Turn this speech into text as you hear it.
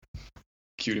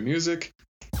Cue the music.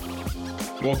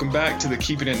 Welcome back to the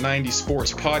Keeping It 90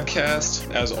 Sports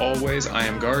Podcast. As always, I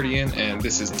am Guardian, and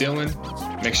this is Dylan.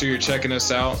 Make sure you're checking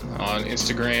us out on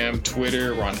Instagram,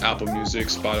 Twitter. We're on Apple Music,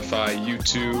 Spotify,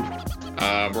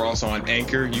 YouTube. We're also on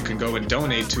Anchor. You can go and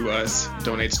donate to us.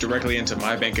 Donates directly into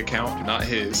my bank account, not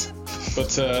his.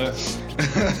 But,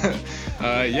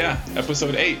 yeah,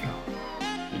 episode 8.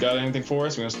 You got anything for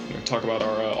us? We're going to talk about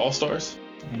our All-Stars?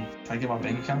 Can I get my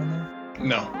bank account in there?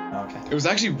 No. Oh, okay.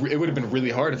 It would have been really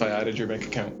hard if I added your bank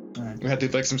account. All right. We had to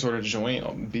do like some sort of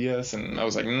joint BS, and I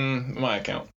was like, my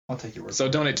account. I'll take your word. So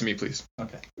donate to me, please.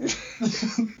 Okay.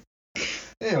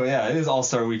 Anyway, yeah, it is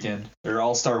All-Star Weekend, or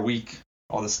All-Star Week.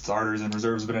 All the starters and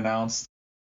reserves have been announced.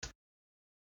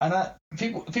 And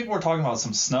people were talking about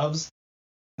some snubs.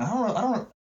 And I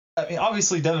mean,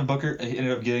 obviously Devin Booker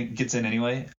ended up gets in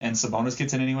anyway, and Sabonis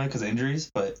gets in anyway because of injuries,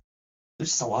 but there's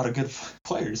just a lot of good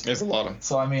players. There's a lot of them.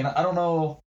 So, I mean, I don't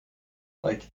know,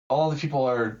 like, all the people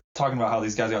are talking about how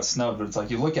these guys got snubbed, but it's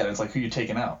like, you look at it, it's like, who you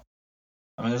taking out?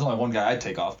 I mean, there's only one guy I'd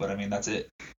take off, but I mean, that's it.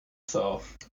 So.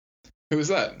 Who is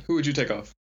that? Who would you take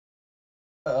off?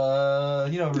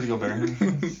 Rudy Gobert.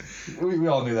 we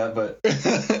all knew that, but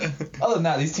other than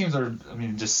that, these teams are, I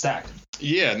mean, just stacked.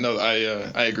 Yeah, no,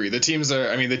 I agree. The teams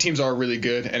are really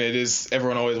good, and it is,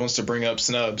 everyone always wants to bring up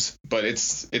snubs, but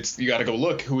it's you got to go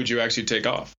look, who would you actually take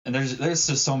off? And there's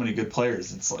just so many good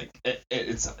players. It's like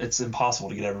it's impossible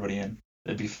to get everybody in.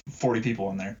 It'd be 40 people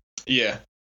in there. Yeah.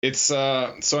 It's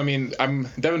so I mean,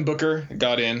 Devin Booker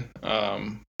got in,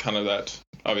 kind of that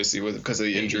obviously because of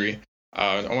the injury.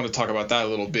 I want to talk about that a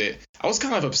little bit. I was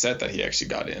kind of upset that he actually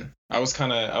got in. I was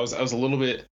a little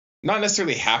bit not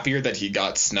necessarily happier that he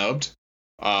got snubbed.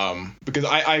 Because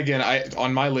I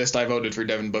on my list I voted for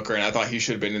Devin Booker and I thought he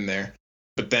should have been in there.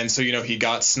 But then he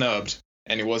got snubbed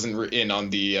and he wasn't in on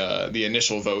the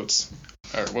initial votes,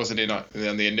 or wasn't in on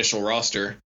the initial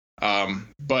roster.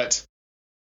 But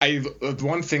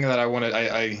one thing that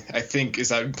I think is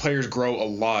that players grow a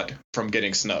lot from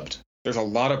getting snubbed. There's a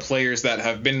lot of players that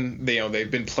have been,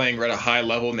 they've been playing at a high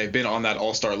level and they've been on that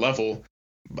all-star level,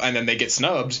 and then they get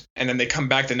snubbed, and then they come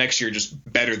back the next year just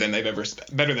better than ever.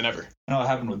 I know what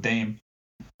happened with Dame.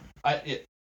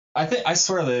 I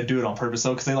swear they do it on purpose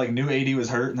though, because they knew AD was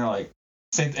hurt, and they're like,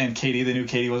 and KD, they knew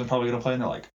KD wasn't probably gonna play, and they're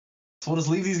like, so we'll just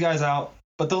leave these guys out,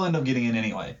 but they'll end up getting in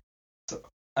anyway. So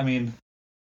I mean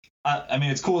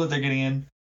it's cool that they're getting in,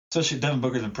 especially Devin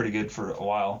Booker's been pretty good for a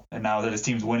while, and now that his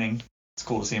team's winning, it's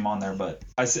cool to see him on there. But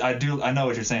I know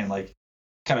what you're saying, like,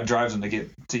 kind of drives them to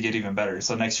get even better.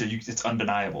 So next year it's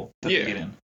undeniable that they get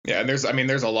in. Yeah, and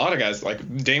there's a lot of guys,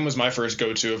 like Dame was my first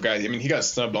go-to of guys. I mean, he got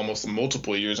snubbed almost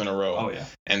multiple years in a row. Oh yeah.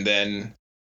 And then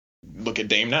look at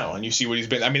Dame now, and you see what he's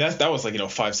been. I mean, that was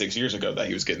 5-6 years ago that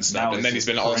he was getting snubbed, and then he's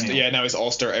been all-star. Yeah, now he's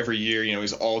all-star every year.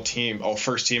 He's all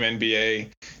first team NBA.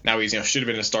 Now he's should have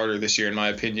been a starter this year in my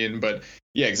opinion, but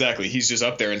yeah, exactly. He's just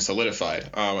up there and solidified.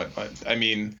 I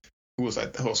mean, who was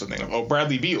that? Who else was I thinking of? Oh,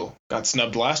 Bradley Beal got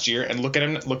snubbed last year, and look at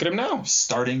him now.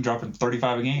 Starting, dropping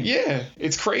 35 a game. Yeah,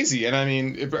 it's crazy. And I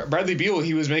mean, Bradley Beal,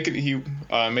 he made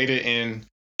it in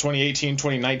 2018,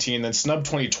 2019, then snubbed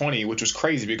 2020, which was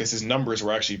crazy because his numbers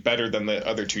were actually better than the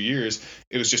other 2 years.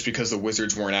 It was just because the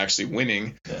Wizards weren't actually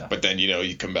winning. Yeah. But then,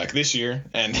 you come back this year,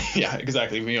 and yeah,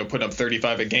 exactly, putting up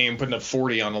 35 a game, putting up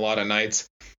 40 on a lot of nights,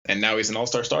 and now he's an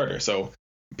all-star starter. So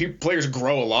players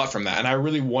grow a lot from that, and I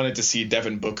really wanted to see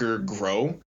Devin Booker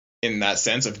grow in that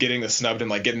sense of getting the snubbed and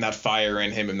getting that fire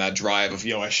in him and that drive of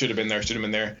I should have been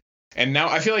there. And now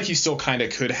I feel like he still kind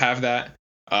of could have that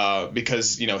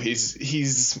because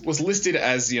he's was listed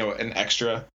as an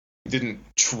extra, didn't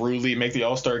truly make the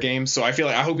All-Star game. So I feel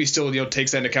like I hope he still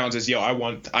takes that into account as I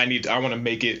want to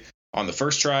make it on the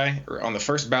first try or on the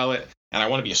first ballot, and I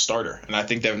want to be a starter, and I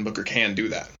think Devin Booker can do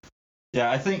that. Yeah,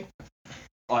 I think.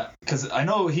 Because I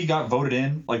know he got voted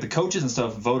in, the coaches and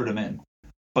stuff voted him in,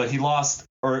 but he lost,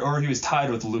 or he was tied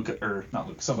with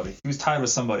somebody. He was tied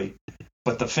with somebody,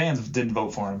 but the fans didn't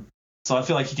vote for him. So I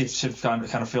feel like he should kind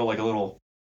of feel like a little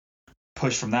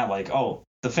push from that,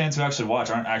 the fans who actually watch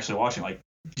aren't actually watching.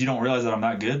 You don't realize that I'm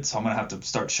not good, so I'm gonna have to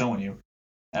start showing you.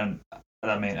 And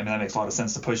that makes a lot of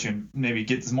sense to push you and maybe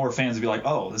get more fans to be like,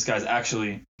 oh, this guy's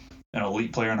actually an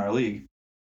elite player in our league.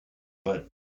 But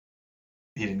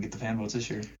he didn't get the fan votes this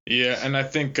year. Yeah, and I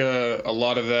think a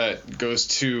lot of that goes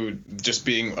to just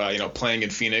being, playing in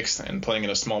Phoenix and playing in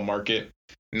a small market,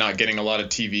 not getting a lot of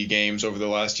TV games over the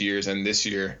last years, and this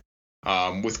year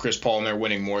with Chris Paul and they're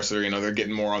winning more, so they're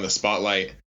getting more on the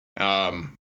spotlight.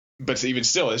 But even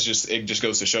still, it just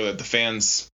goes to show that the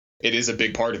fans, it is a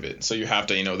big part of it. So you have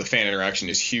to, the fan interaction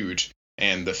is huge,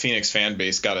 and the Phoenix fan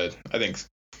base I think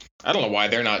I don't know why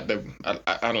they're not.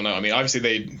 I don't know. I mean,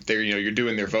 obviously they're you're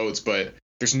doing their votes, but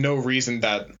there's no reason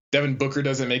that Devin Booker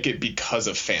doesn't make it because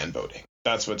of fan voting.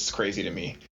 That's what's crazy to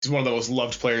me. He's one of the most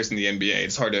loved players in the NBA.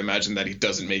 It's hard to imagine that he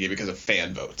doesn't make it because of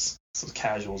fan votes. It's those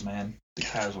casuals, man. The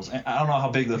casuals. And I don't know how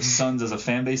big the Suns as a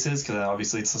fan base is, because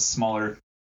obviously it's a smaller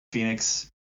Phoenix.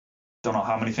 Don't know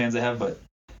how many fans they have, but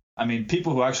I mean,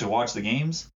 people who actually watch the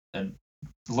games and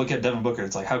look at Devin Booker,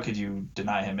 it's like, how could you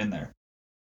deny him in there?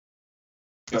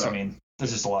 But I mean,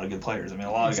 there's just a lot of good players. I mean,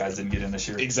 a lot of guys didn't get in this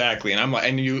year. Exactly, and I'm like,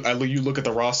 and you look at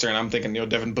the roster, and I'm thinking,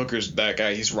 Devin Booker's that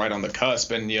guy. He's right on the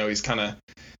cusp, and he's kind of,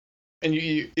 and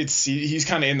he's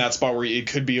kind of in that spot where it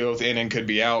could be both in and could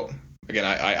be out. Again,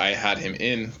 I had him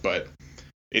in, but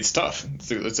it's tough.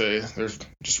 There's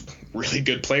just really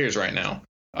good players right now.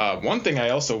 One thing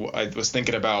I was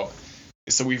thinking about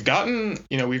is, so we've gotten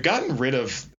rid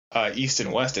of East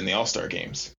and West in the All-Star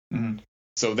games. Mm-hmm.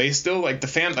 So they still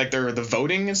the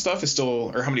voting and stuff is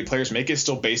still, or how many players make it, is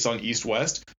still based on East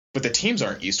West, but the teams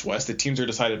aren't East West. The teams are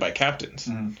decided by captains.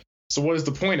 Mm-hmm. So what is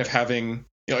the point of having,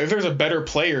 if there's a better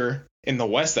player in the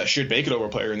West that should make it over a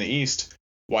player in the East,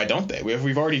 why don't they?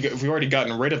 We've already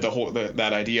gotten rid of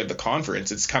that idea of the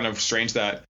conference. It's kind of strange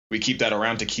that we keep that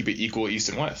around to keep it equal East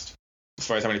and West as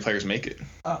far as how many players make it.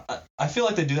 I feel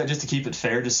like they do that just to keep it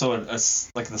fair, just so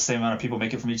it's like the same amount of people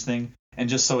make it from each thing, and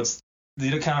just so it's, you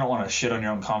kind of don't want to shit on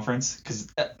your own conference, because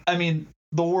I mean,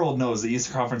 the world knows the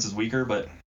Eastern Conference is weaker, but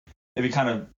it'd be kind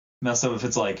of messed up if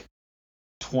it's like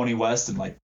 20 West and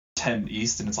like 10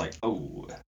 East, and it's like, oh,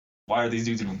 why are these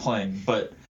dudes even playing?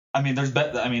 But I mean,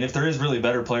 if there is really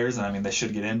better players, then I mean, they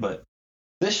should get in. But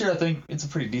this year, I think it's a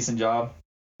pretty decent job,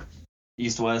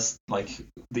 East West, like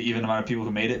the even amount of people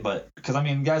who made it. But because I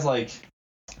mean, guys like,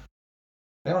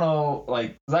 I don't know,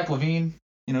 like Zach LaVine.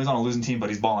 He's on a losing team, but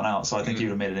he's balling out, so I think he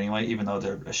would have made it anyway, even though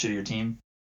they're a shittier team.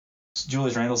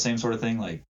 Julius Randle, same sort of thing.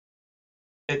 Like,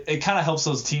 it kind of helps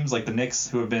those teams like the Knicks,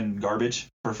 who have been garbage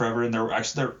for forever, and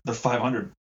they're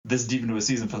 500 this deep into a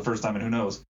season for the first time, and who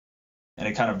knows? And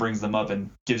it kind of brings them up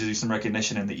and gives you some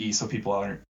recognition in the East, so people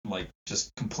aren't like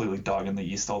just completely dogging the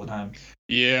East all the time.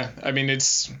 Yeah, I mean,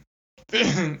 it's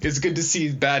good to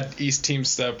see bad East teams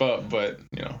step up, but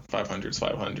 500's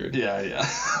 500. Yeah.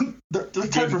 they're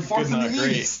tied for fourth in the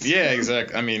East. Yeah,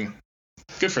 exactly. I mean,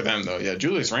 good for them though. Yeah,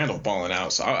 Julius Randle balling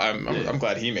out, so I'm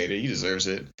glad he made it. He deserves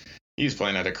it. He's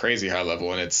playing at a crazy high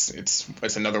level, and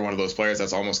it's another one of those players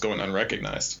that's almost going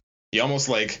unrecognized. He almost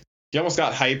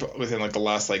got hype within like the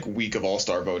last like week of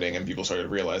All-Star voting, and people started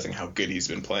realizing how good he's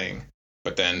been playing.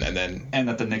 But then and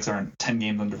that the Knicks aren't 10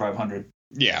 games under 500.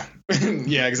 Yeah,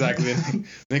 yeah, exactly. The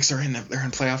Knicks they're in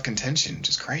playoff contention,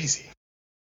 just crazy.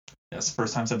 Yeah, it's the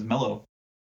first time since Melo.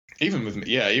 Even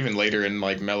later in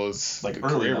like Melo's like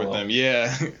career Melo. with them,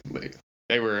 yeah,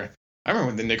 they were. I remember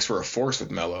when the Knicks were a force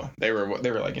with Melo. They were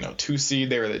like 2 seed.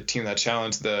 They were the team that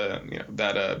challenged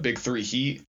that big 3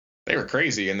 Heat. They were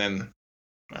crazy, and then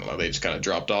I don't know, they just kind of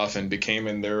dropped off and became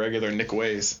in their regular Knick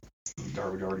ways.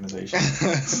 Garbage organization.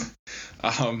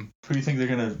 Who do you think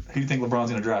LeBron's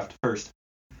gonna draft first?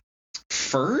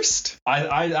 First?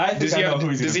 I think I know who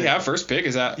he's gonna Does he have first pick?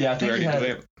 Is that? Yeah, I think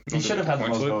he should have had the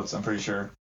most votes, I'm pretty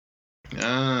sure.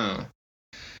 Oh.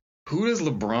 Who does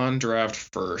LeBron draft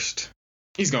first?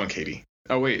 He's going KD.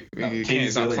 Oh wait,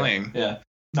 KD's not playing. Yeah.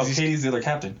 No, KD's the other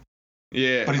captain.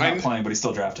 Yeah. But he's not playing, but he's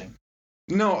still drafting.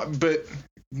 No, but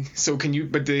so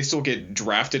but do they still get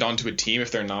drafted onto a team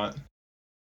if they're not?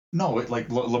 No,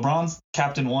 LeBron's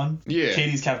captain 1. Yeah.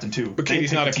 KD's captain 2. But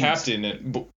KD's not a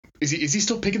captain. Is he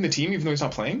still picking the team even though he's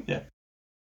not playing? Yeah.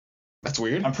 That's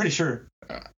weird. I'm pretty sure.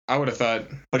 I would have thought.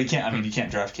 But he can't. I mean, you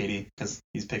can't draft KD because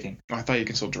he's picking. I thought you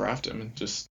can still draft him and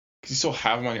just because you still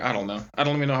have him on. I don't know. I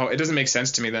don't even know how. It doesn't make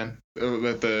sense to me then.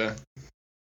 Because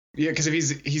if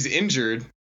he's injured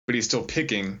but he's still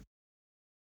picking.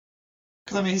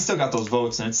 Because I mean, he's still got those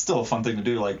votes and it's still a fun thing to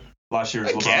do. Like last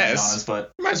year's LeBron, honest,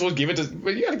 but you might as well give it to.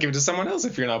 But you got to give it to someone else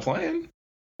if you're not playing.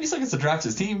 He still gets to draft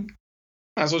his team.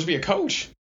 Might as well just be a coach.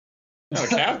 Not a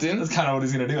captain. That's kind of what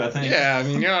he's going to do, I think. Yeah, I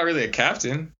mean, you're not really a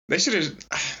captain. They should have...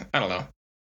 I don't know.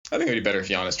 I think it would be better if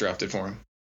Giannis drafted for him.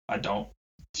 I don't.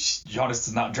 Giannis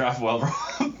does not draft well, bro.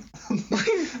 I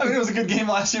mean, it was a good game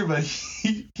last year, but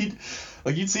he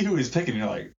like, you'd see who he's picking, and you're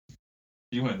like,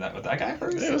 you went with that guy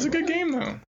first? Yeah, it was a good game, though.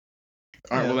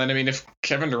 All right, well, then, I mean, if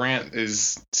Kevin Durant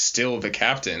is still the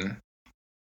captain...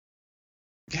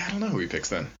 Yeah, I don't know who he picks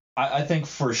then. I think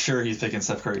for sure he's picking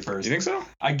Steph Curry first. You think so?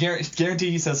 I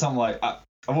guarantee he says something like, I've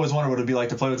always wondered what it'd be like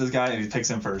to play with this guy, and he picks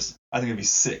him first. I think it'd be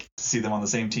sick to see them on the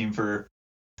same team for...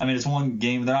 I mean, it's one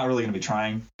game. They're not really going to be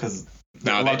trying because...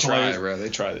 No, they try, bro. They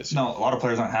try this. No, a lot of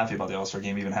players aren't happy about the All-Star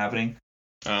game even happening.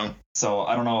 So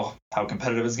I don't know how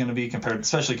competitive it's going to be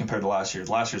especially compared to last year's.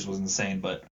 Last year's was insane,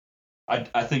 but I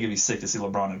think it'd be sick to see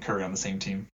LeBron and Curry on the same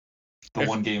team.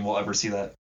 One game we'll ever see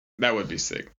that. That would be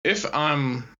sick. If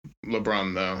I'm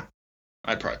LeBron, though,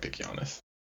 I'd probably pick Giannis.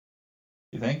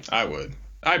 You think? I would.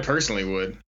 I personally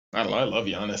would. I love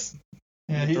Giannis.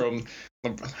 Yeah,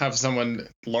 have someone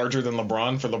larger than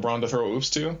LeBron for LeBron to throw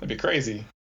oops to. That'd be crazy.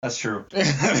 That's true.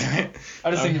 I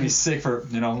just think it'd be sick for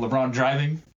LeBron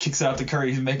driving, kicks out to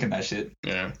Curry, he's making that shit.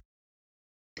 Yeah.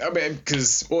 I mean,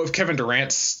 because if Kevin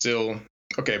Durant's still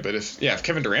okay, but if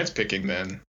Kevin Durant's picking,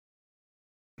 then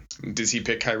does he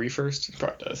pick Kyrie first? He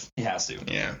probably does. He has to.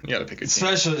 Yeah, you got to pick a team.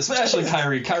 Especially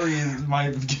Kyrie. Kyrie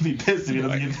might be pissed if he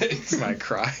doesn't get picked. He might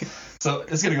cry. So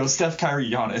it's gonna go Steph,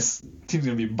 Kyrie, Giannis. Team's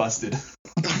gonna be busted.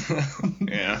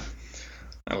 Yeah.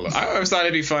 I always thought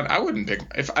it'd be fun. I wouldn't pick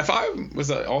if I was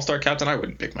an all-star captain. I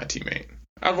wouldn't pick my teammate.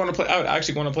 I would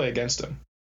actually want to play against him.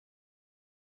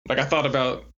 Like I thought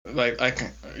about I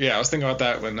was thinking about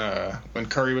that when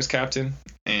Curry was captain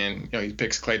and he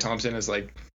picks Klay Thompson as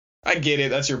like, I get it,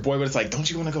 that's your boy, but it's like, don't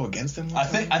you want to go against him? I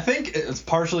think it's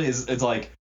partially it's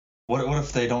like, what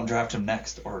if they don't draft him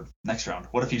next round?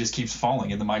 What if he just keeps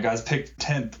falling and then my guy's picked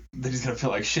 10th? Then he's gonna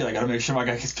feel like shit. I gotta make sure my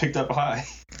guy gets picked up high.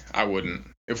 I wouldn't.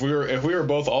 If we were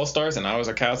both all-stars and I was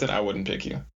a captain, I wouldn't pick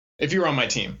you. If you were on my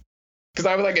team. Because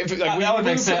I would we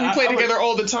play together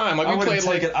all the time. Like we played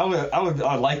like I would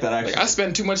like that actually. Like, I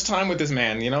spend too much time with this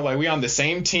man. Like we on the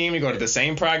same team. We go to the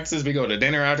same practices. We go to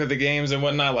dinner after the games and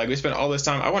whatnot. Like we spend all this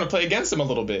time. I want to play against him a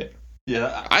little bit.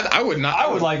 Yeah. I would not.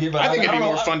 I would like it, but I think it'd be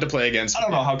more fun to play against. I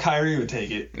don't know how Kyrie would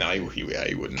take it. No, he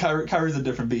wouldn't. Kyrie's a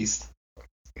different beast.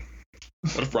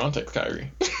 What if Bron takes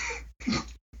Kyrie?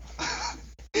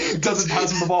 Doesn't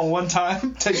pass him the ball one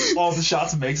time, takes all the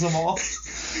shots and makes them all.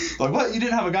 Like, what? You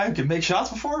didn't have a guy who could make shots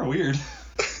before? Weird.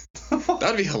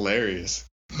 That'd be hilarious.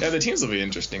 Yeah, the teams will be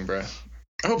interesting, bro.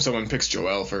 I hope someone picks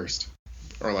Joel first.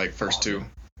 Or, like, first two.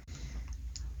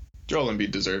 Joel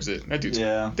Embiid deserves it. That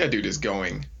dude is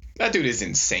going. That dude is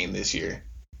insane this year.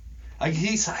 Like,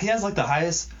 he has, like, the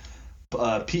highest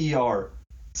PER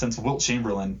since Wilt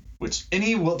Chamberlain, which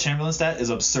any Wilt Chamberlain stat is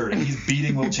absurd. He's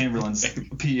beating Wilt Chamberlain's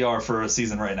PER for a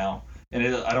season right now. And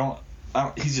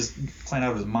he's just playing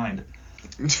out of his mind.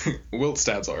 Wilt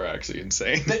stats are actually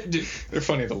insane. They're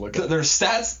funny to look at. There's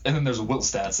stats, and then there's Wilt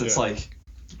stats. It's like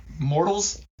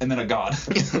mortals and then a god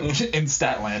in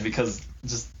Statland because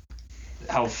just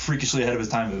how freakishly ahead of his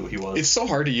time he was. It's so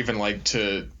hard to even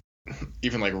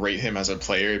rate him as a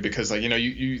player because like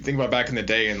you think about back in the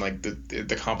day and like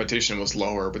the competition was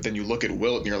lower, but then you look at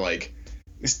Wilt and you're like,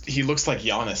 he looks like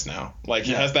Giannis now. Like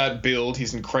he has that build.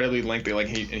 He's incredibly lengthy. Like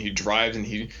he drives and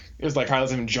it was like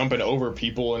highlights him jumping over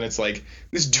people, and it's like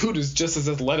this dude is just as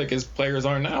athletic as players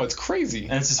are now. It's crazy.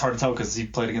 And it's just hard to tell because he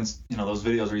played against those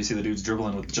videos where you see the dudes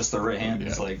dribbling with just their right hand. Yeah.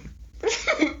 It's like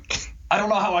I don't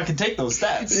know how I can take those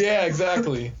stats. Yeah,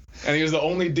 exactly. And he was the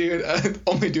only dude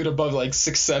above like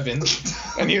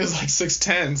 6'7", and he was like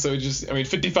 6'10". So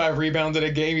 55 rebounds in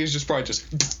a game. He was just probably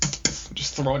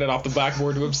just throwing it off the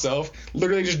backboard to himself,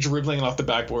 literally just dribbling it off the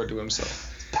backboard to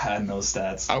himself. Padding those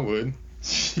stats. I would.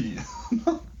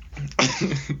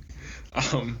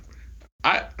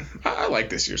 I like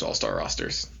this year's All-Star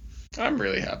rosters. I'm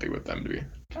really happy with them to be.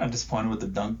 Kind of disappointed with the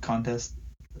dunk contest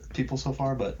people so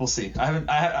far, but we'll see. I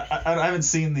haven't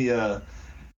seen the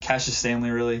Cassius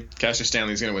Stanley really. Cassius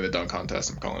Stanley's gonna win the dunk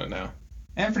contest. I'm calling it now.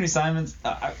 Anthony Simons,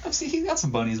 I've seen he's got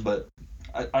some bunnies, but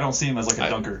I don't see him as like a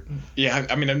dunker. Yeah,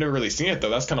 I've never really seen it though.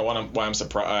 That's kind of why I'm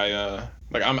surprised.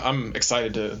 I'm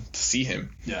excited to see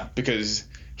him. Yeah. Because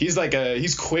he's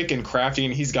he's quick and crafty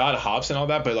and he's got hops and all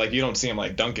that, but like you don't see him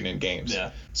like dunking in games.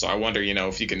 Yeah. So I wonder,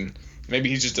 if he can. Maybe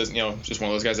he just doesn't, just one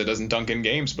of those guys that doesn't dunk in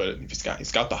games, but if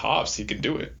he's got the hops, he can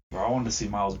do it. Bro, I wanted to see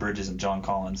Miles Bridges and John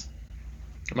Collins.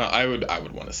 I would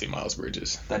want to see Miles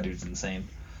Bridges. That dude's insane.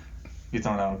 He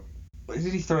thrown down.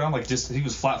 Did he throw down he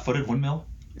was flat-footed windmill?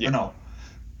 Yeah. Or no.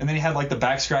 And then he had like the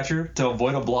back scratcher to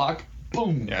avoid a block.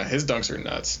 Boom. Yeah, his dunks are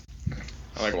nuts.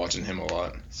 I like watching him a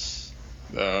lot.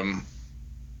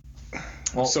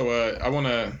 So I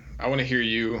wanna hear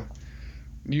you.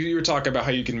 You were talking about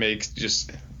how you can make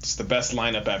just the best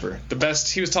lineup ever. The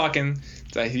best. He was talking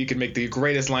that he could make the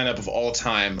greatest lineup of all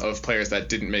time of players that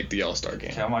didn't make the All-Star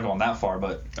game. Okay, I'm not going that far,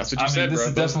 but that's what you said, bro. This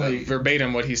is definitely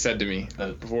verbatim what he said to me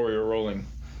before we were rolling.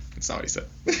 That's not what he said.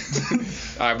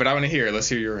 All right, but I want to hear. Let's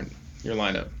hear your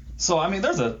lineup. So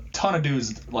there's a ton of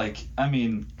dudes.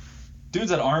 Dudes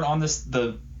that aren't on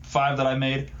the 5 that I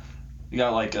made. You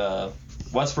got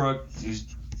Westbrook. He's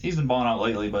been balling out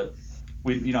lately, but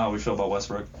you know how we feel about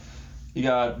Westbrook. You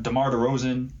got DeMar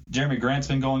DeRozan. Jeremy Grant's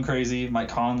been going crazy. Mike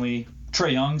Conley.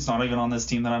 Trae Young's not even on this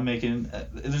team that I'm making.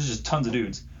 There's just tons of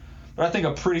dudes. But I think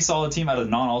a pretty solid team out of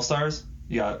non-All-Stars.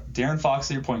 You got De'Aaron Fox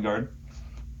at your point guard,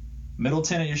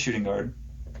 Middleton at your shooting guard,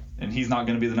 and he's not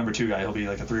going to be the number 2 guy. He'll be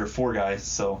like a 3 or 4 guy,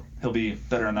 so he'll be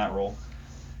better in that role.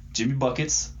 Jimmy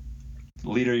Buckets,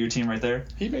 leader of your team right there.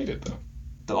 He made it though.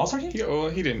 The All-Star team?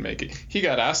 He didn't make it. He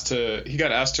got asked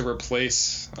to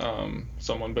replace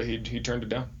someone, but he turned it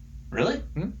down. Really?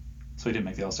 Hmm? So he didn't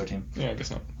make the All-Star team. Yeah, I guess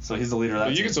not. So he's the leader of that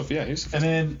But you team. can still, yeah, he's. And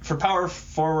then for power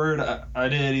forward, I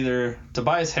did either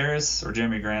Tobias Harris or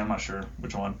Jeremy Grant. I'm not sure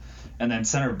which one. And then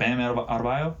center Bam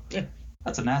Adebayo. Yeah.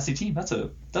 That's a nasty team. That's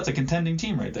a contending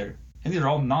team right there. And these are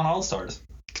all non-All-Stars.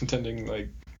 Contending like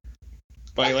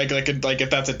if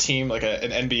that's a team like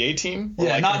an NBA team. Or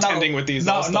Yeah, like contending with these.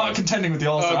 All-Stars? Not contending with the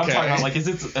All-Stars. Okay. I'm talking about like is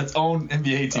its own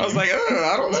NBA team. I was like,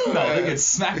 I don't know. No, they get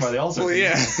smacked by the All-Star Well, team.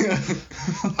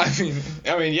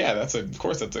 yeah. I mean, yeah. That's a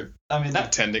that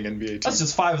contending NBA team. that's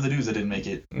just 5 of the dudes that didn't make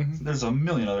it. Mhm. There's a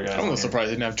million other guys. I'm a little surprised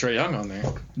they didn't have Trae Young on there.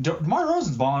 DeMar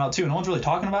DeRozan's balling out too. No one's really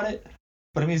talking about it.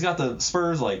 But I mean, he's got the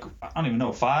Spurs like I don't even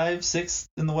know 5, 6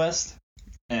 in the West,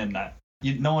 and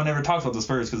no one ever talks about the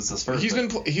Spurs because it's the Spurs. He's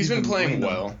been playing winning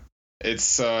well. them.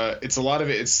 It's a lot of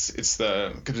it. It's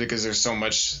because there's so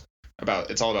much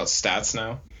it's all about stats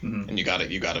now, Mhm. and you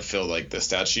gotta fill like the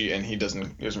stat sheet, and he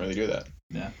doesn't really do that.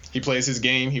 Yeah. He plays his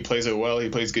game. He plays it well. He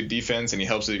plays good defense, and he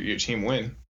helps your team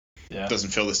win. Yeah.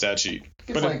 Doesn't fill the stat sheet.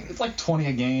 It's like 20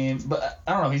 a game, but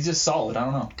I don't know. He's just solid. I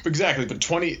don't know. Exactly, but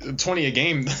 20 a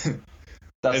game.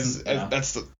 That's I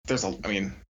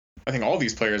mean, I think all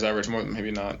these players average more than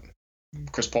maybe not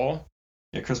Chris Paul.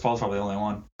 yeah. Chris Paul's probably the only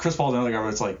one. Chris Paul's another guy where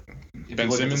it's like if Ben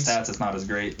you look Simmons? at the stats, it's not as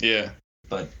great. Yeah.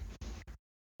 But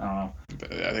I don't know.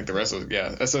 But I think the rest of yeah.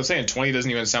 That's what I'm saying. 20 doesn't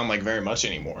even sound like very much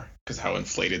anymore because how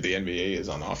inflated the NBA is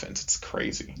on offense. It's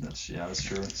crazy. That's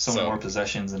true. So many more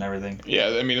possessions and everything.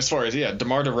 Yeah, I mean, as far as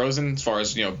DeMar DeRozan, as far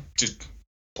as just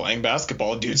playing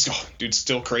basketball, dude's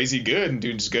still crazy good, and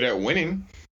dude's good at winning.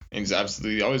 And he's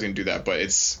absolutely always gonna do that. But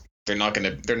they're not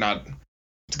gonna get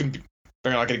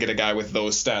a guy with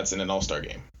those stats in an All-Star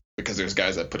game because there's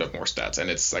guys that put up more stats, and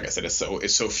it's like I said,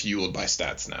 it's so fueled by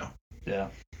stats now. Yeah.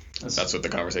 That's what the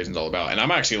conversation's all about. And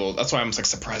I'm actually that's why I'm like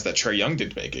surprised that Trae Young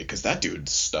didn't make it because that dude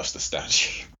stuffs the stat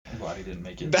sheet. I'm glad he didn't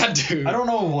make it. That dude. I don't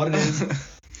know what it is.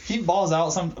 He balls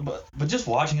out but just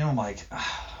watching him, I'm like,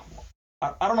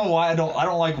 I don't know why I don't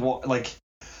like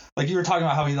you were talking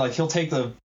about how he'll take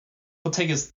his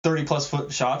 30+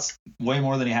 foot shots way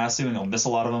more than he has to, and he'll miss a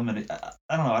lot of them. And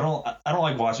I don't know. I don't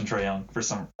like watching Trae Young for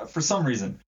some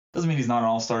reason. Doesn't mean he's not an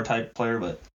all-star type player,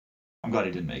 but I'm glad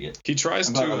he didn't make it. He tries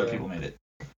I'm to. glad other people made it.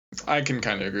 I can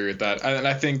kind of agree with that, and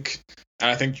I think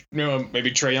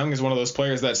maybe Trae Young is one of those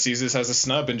players that sees this as a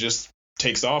snub and just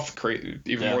takes off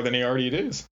even more than he already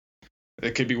is.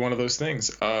 It could be one of those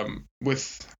things.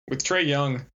 With Trae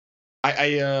Young,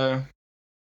 I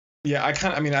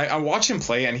watch him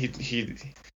play, and he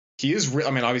is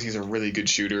obviously he's a really good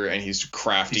shooter, and he's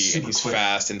crafty, and he's quick.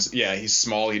 fast, and he's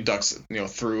small. He ducks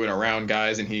through and around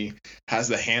guys, and he has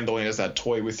the handle, and he does that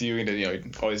toy with you, and he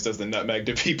always does the nutmeg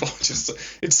to people.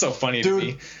 It's so funny to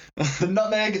me. The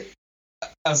nutmeg,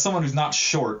 as someone who's not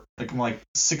short, like I'm like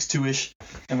 6'2"-ish,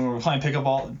 and when we're playing pickup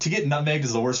ball, to get nutmegged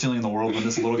is the worst feeling in the world when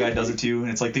this little guy does it to you,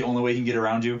 and it's like the only way he can get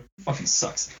around you. Fucking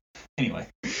sucks. Anyway.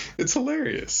 It's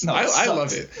hilarious. No, I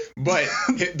love it. But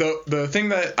the thing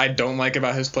that I don't like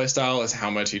about his play style is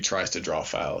how much he tries to draw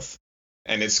fouls.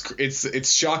 And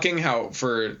it's shocking how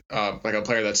for like a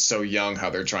player that's so young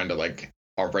how they're trying to like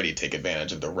already take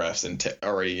advantage of the refs and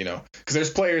already because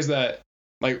there's players that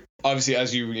like obviously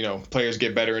as players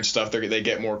get better and stuff they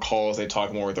get more calls, they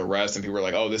talk more with the refs, and people are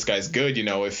like, oh, this guy's good,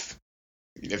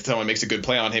 if someone makes a good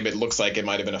play on him, it looks like it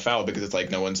might have been a foul because it's like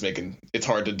it's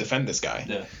hard to defend this guy.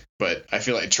 Yeah. But I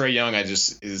feel like Trae Young,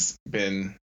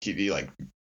 he like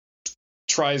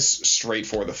tries straight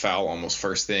for the foul almost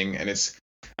first thing, and it's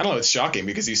shocking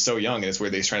because he's so young, and it's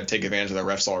where he's trying to take advantage of the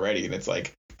refs already, and it's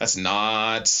like that's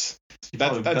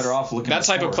better off looking. That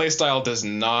type of play style does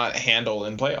not handle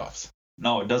in playoffs.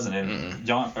 No, it doesn't. And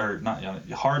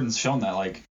Harden's shown that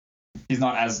like he's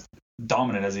not as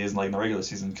dominant as he is like in the regular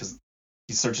season because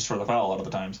he searches for the foul a lot of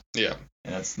the times. Yeah,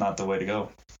 and that's not the way to go.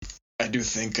 I do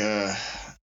think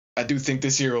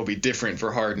this year will be different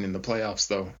for Harden in the playoffs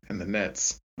though, and the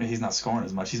Nets. I mean, he's not scoring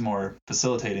as much. He's more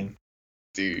facilitating.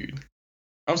 Dude,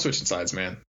 I'm switching sides,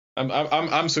 man.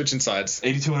 I'm switching sides.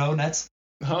 82-0 Nets.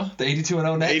 Huh? The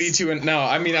 82-0 Nets. 82 and no,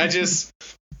 I mean I just.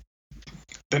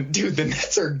 The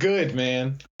Nets are good,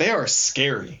 man. They are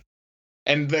scary.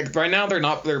 And right now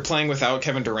they're playing without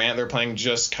Kevin Durant. They're playing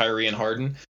just Kyrie and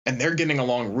Harden, and they're getting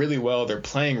along really well. They're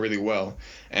playing really well.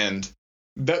 And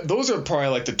those are probably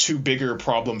like the two bigger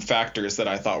problem factors that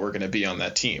I thought were going to be on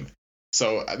that team.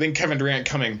 So I think Kevin Durant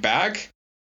coming back,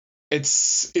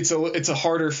 it's a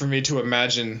harder for me to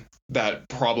imagine that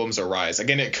problems arise.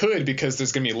 Again, it could, because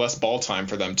there's going to be less ball time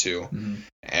for them too.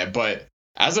 Mm-hmm. But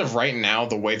as of right now,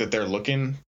 the way that they're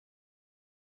looking,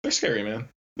 they're scary, man.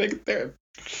 I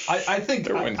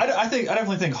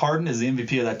definitely think Harden is the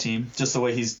MVP of that team, just the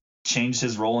way he's changed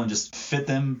his role and just fit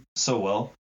them so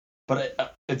well.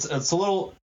 But it's a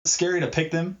little scary to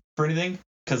pick them for anything,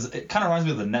 because it kind of reminds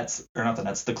me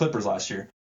of the Clippers last year,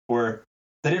 where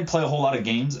they didn't play a whole lot of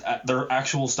games. Their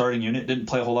actual starting unit didn't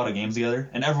play a whole lot of games together,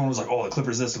 and everyone was like, "Oh, the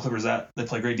Clippers this, the Clippers that. They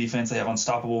play great defense. They have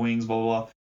unstoppable wings, blah blah blah."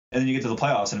 And then you get to the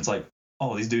playoffs, and it's like,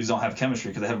 "Oh, these dudes don't have chemistry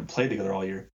because they haven't played together all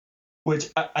year."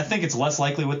 Which I think it's less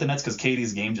likely with the Nets, because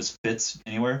KD's game just fits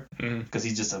anywhere, because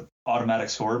he's just an automatic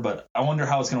scorer. But I wonder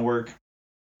how it's going to work,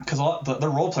 because their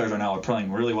role players right now are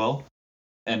playing really well,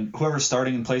 and whoever's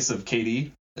starting in place of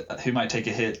KD, he might take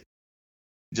a hit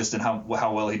just in how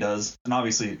well he does. And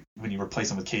obviously, when you replace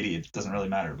him with KD, it doesn't really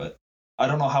matter. But I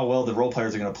don't know how well the role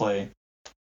players are going to play.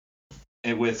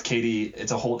 And with KD,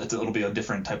 it'll be a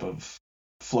different type of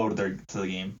flow to the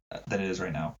game than it is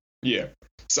right now. Yeah.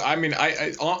 So I mean,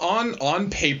 I on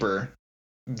paper,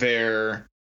 they're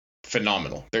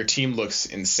phenomenal. Their team looks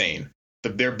insane.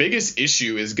 Their biggest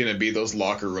issue is going to be those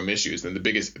locker room issues, and the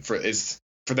biggest is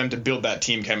for them to build that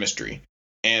team chemistry.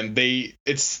 And they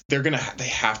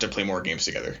have to play more games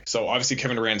together. So obviously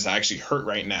Kevin Durant's actually hurt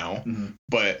right now,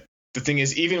 but the thing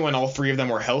is, even when all three of them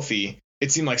were healthy,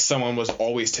 it seemed like someone was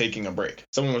always taking a break.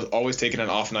 Someone was always taking an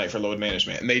off night for load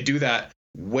management, and they do that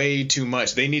way too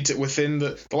much. They need to, within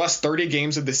the last 30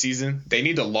 games of the season, they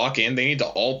need to lock in. They need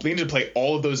to play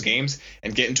all of those games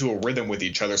and get into a rhythm with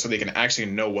each other, so they can actually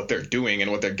know what they're doing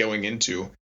and what they're going into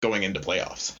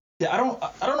playoffs. Yeah, I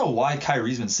don't know why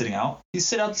Kyrie's been sitting out. He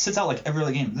sits out like every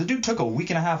other game. The dude took a week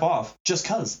and a half off just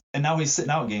cause, and now he's sitting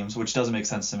out games, which doesn't make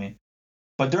sense to me.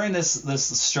 But during this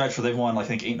stretch where they've won, I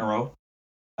think 8 in a row,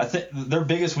 I think their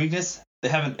biggest weakness,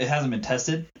 it hasn't been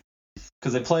tested,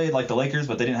 because they played like the Lakers,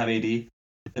 but they didn't have AD,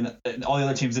 and all the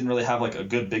other teams didn't really have like a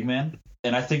good big man.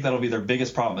 And I think that'll be their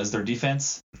biggest problem, is their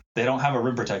defense. They don't have a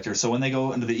rim protector, so when they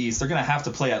go into the East, they're gonna have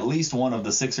to play at least one of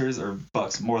the Sixers or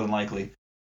Bucks, more than likely.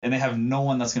 And they have no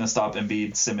one that's going to stop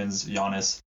Embiid, Simmons,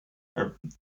 Giannis, or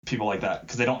people like that,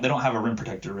 because they don't have a rim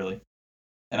protector really.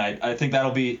 And I think it'll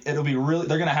be really,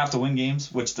 they're going to have to win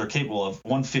games, which they're capable of,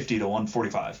 150 to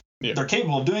 145. Yeah. They're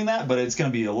capable of doing that, but it's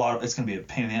going to be a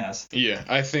pain in the ass. Yeah,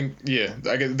 I think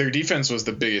their defense was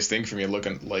the biggest thing for me,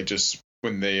 looking like just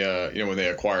when they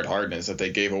acquired Harden, is that they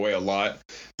gave away a lot.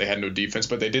 They had no defense,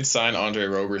 but they did sign Andre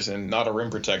Roberson, not a rim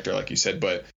protector like you said,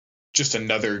 but just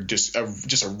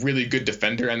a really good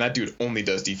defender, and that dude only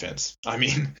does defense. I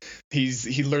mean,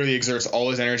 he literally exerts all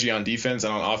his energy on defense,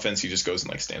 and on offense he just goes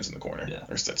and like stands in the corner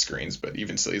or set screens. But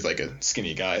even still, he's like a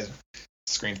skinny guy.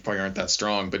 Screens probably aren't that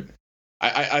strong, but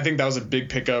I think that was a big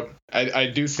pickup. I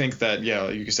do think that, yeah,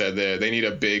 like you said, they need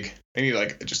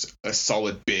like just a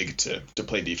solid big to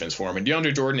play defense for him. And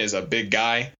DeAndre Jordan is a big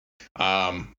guy.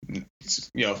 Kind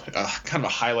of a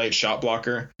highlight shot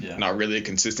blocker, not really a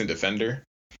consistent defender.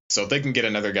 So if they can get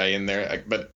another guy in there,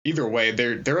 but either way,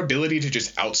 their ability to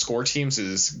just outscore teams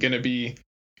is going to be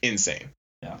insane.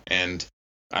 Yeah. And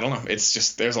I don't know. It's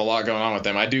just, there's a lot going on with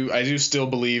them. I do still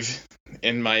believe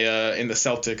in in the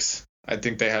Celtics. I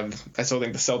still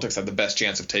think the Celtics have the best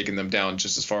chance of taking them down,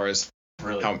 just as far as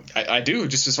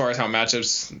just as far as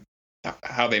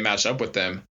how they match up with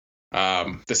them.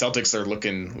 The Celtics are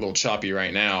looking a little choppy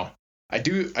right now.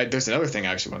 There's another thing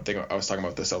I was talking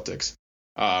about the Celtics.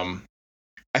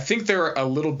 I think they're a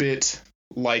little bit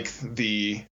like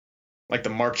the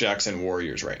Mark Jackson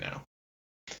Warriors right now.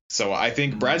 So I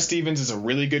think Brad Stevens is a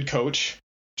really good coach,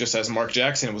 just as Mark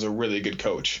Jackson was a really good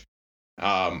coach.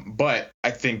 But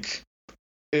I think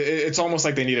it's almost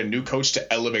like they need a new coach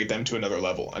to elevate them to another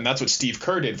level. And that's what Steve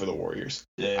Kerr did for the Warriors.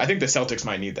 Yeah. I think the Celtics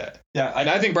might need that. Yeah. And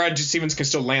I think Brad Stevens can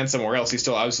still land somewhere else. He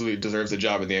still absolutely deserves a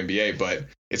job in the NBA, but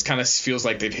it kind of feels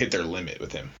like they've hit their limit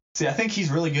with him. See, I think he's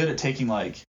really good at taking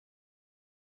like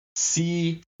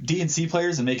D and C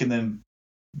players and making them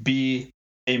B,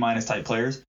 A- type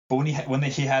players. But when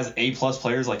he has A+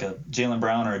 players like a Jaylen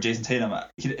Brown or a Jason Tatum,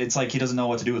 it's like he doesn't know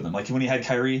what to do with them. Like when he had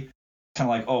Kyrie, kind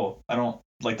of like, oh, I don't,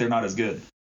 like, they're not as good.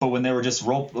 But when they were just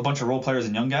a bunch of role players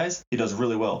and young guys, he does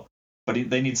really well. But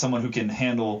they need someone who can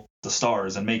handle the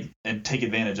stars and take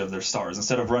advantage of their stars,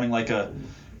 instead of running like a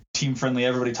team friendly,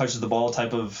 everybody touches the ball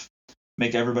type of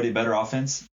make everybody better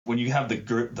offense. When you have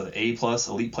the A+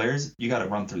 elite players, you got to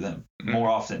run through them more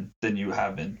often than you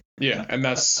have been. Yeah, and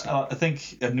that's. I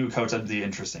think a new coach that'd be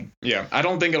interesting. Yeah, I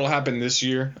don't think it'll happen this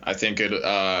year. I think it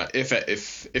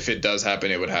if it does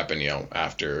happen, it would happen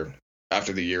after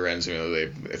the year ends.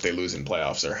 If they lose in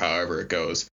playoffs or however it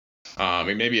goes.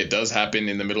 Maybe it does happen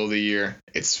in the middle of the year.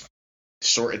 It's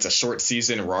a short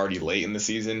season. We're already late in the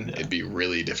season. Yeah. It'd be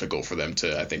really difficult for them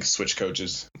to, I think, switch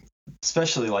coaches.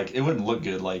 Especially it wouldn't look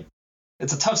good.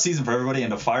 It's a tough season for everybody,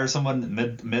 and to fire someone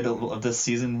mid of this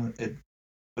season,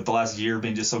 with the last year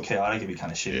being just so chaotic, it'd be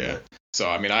kind of shitty. Yeah. So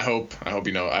I hope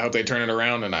they turn it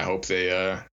around, and I hope they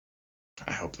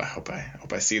I hope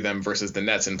I see them versus the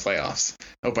Nets in playoffs.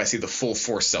 I hope I see the full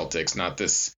force Celtics, not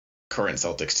this current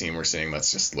Celtics team we're seeing that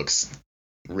just looks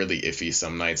really iffy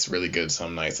some nights, really good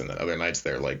some nights, and then other nights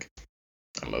they're I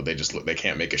don't know, they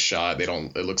can't make a shot.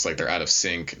 It looks like they're out of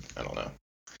sync. I don't know.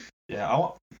 Yeah,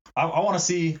 I want to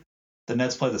see the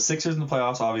Nets play the Sixers in the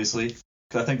playoffs, obviously,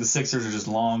 because I think the Sixers are just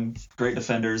long, great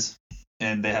defenders,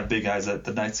 and they have big guys that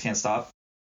the Nets can't stop.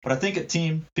 But I think a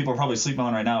team people are probably sleeping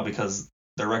on right now because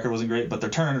their record wasn't great, but they're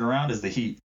turning it around is the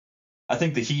Heat. I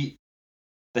think the Heat,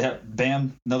 they have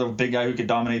Bam, another big guy who could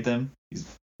dominate them.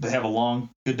 They have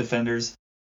good defenders.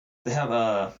 They have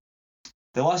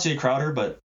they lost Jay Crowder,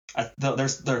 but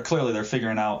they're clearly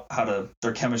figuring out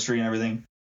their chemistry and everything.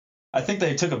 I think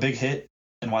they took a big hit,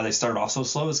 and why they started off so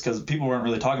slow is because people weren't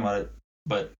really talking about it,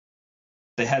 but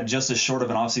they had just as short of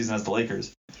an offseason as the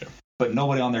Lakers. Yeah. But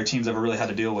nobody on their teams ever really had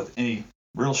to deal with any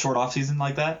real short offseason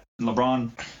like that. And LeBron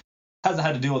hasn't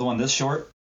had to deal with one this short,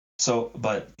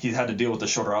 but he had to deal with the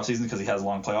shorter offseason because he has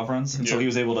long playoff runs. And so he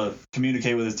was able to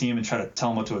communicate with his team and try to tell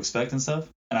them what to expect and stuff.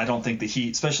 And I don't think the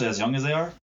Heat, especially as young as they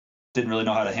are, didn't really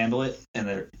know how to handle it. And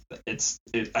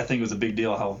I think it was a big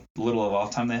deal how little of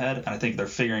off time they had. And I think they're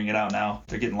figuring it out now.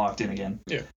 They're getting locked in again.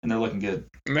 Yeah. And they're looking good.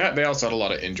 And they also had a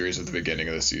lot of injuries at the beginning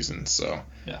of the season. So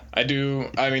yeah.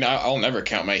 I'll never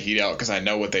count my Heat out because I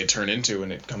know what they turn into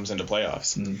when it comes into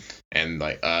playoffs. And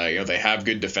they have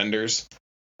good defenders.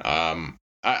 I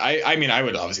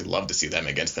would obviously love to see them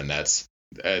against the Nets.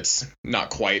 It's not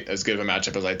quite as good of a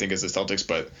matchup as I think as the Celtics,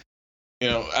 but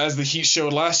as the Heat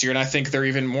showed last year, and I think they're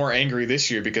even more angry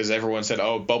this year because everyone said,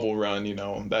 "Oh, bubble run,"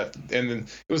 that, and then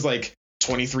it was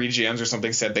 23 GMs or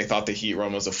something said they thought the Heat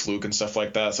run was a fluke and stuff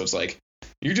like that. So it's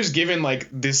you're just given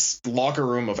this locker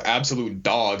room of absolute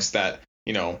dogs that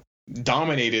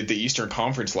dominated the Eastern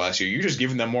Conference last year. You're just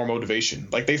giving them more motivation.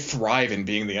 They thrive in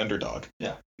being the underdog.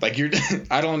 Yeah. I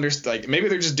don't understand. Maybe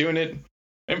they're just doing it.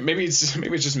 Maybe it's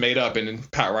just made up, and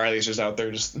Pat Riley's just out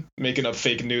there just making up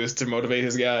fake news to motivate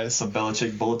his guys. Some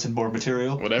Belichick bulletin board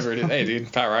material. Whatever it is. Hey,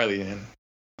 dude, Pat Riley, man.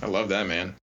 I love that,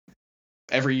 man.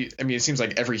 It seems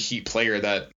like every Heat player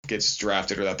that gets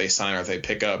drafted or that they sign or they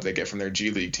pick up, they get from their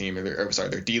G League team or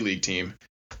their D League team.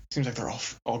 Seems like they're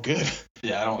all good.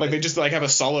 Yeah, I don't they just have a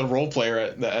solid role player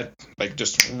at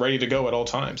just ready to go at all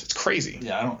times. It's crazy.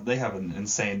 Yeah, they have an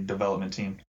insane development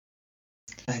team.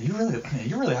 Man,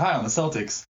 you're really high on the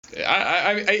Celtics.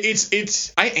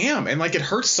 I am, and it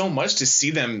hurts so much to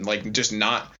see them just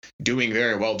not doing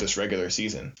very well this regular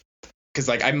season. Because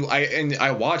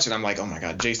I watch and I'm like, oh my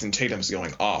god, Jason Tatum's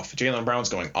going off, Jaylen Brown's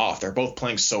going off. They're both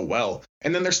playing so well,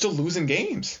 and then they're still losing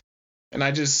games. And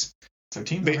their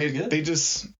team's very good. They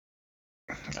just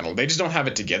don't have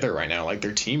it together right now.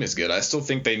 Their team is good. I still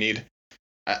think they need.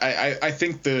 I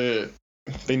think they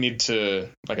need to,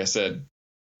 like I said,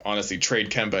 honestly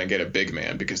trade Kemba and get a big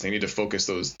man because they need to focus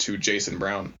those two Jason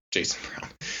Tatum and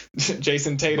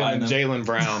Jaylen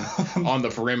Brown on the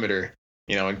perimeter.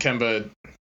 And Kemba,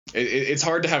 it's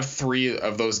hard to have three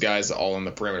of those guys all on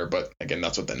the perimeter, but again,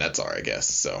 that's what the Nets are, I guess.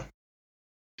 So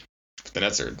the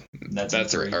Nets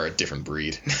are a different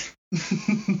breed.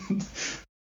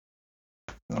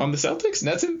 On the Celtics?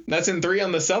 Nets in 3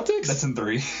 on the Celtics? Nets in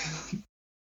 3.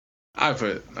 I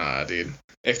put, dude.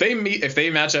 If they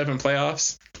match up in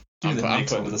playoffs, I'm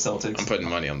putting over the Celtics. I'm putting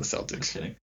money on the Celtics. Just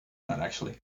kidding. Not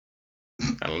actually.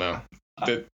 I don't know.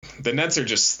 The Nets are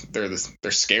just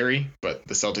they're scary, but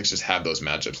the Celtics just have those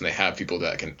matchups and they have people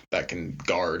that can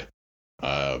guard.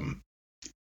 No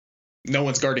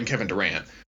one's guarding Kevin Durant,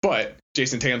 but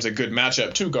Jason Tatum's a good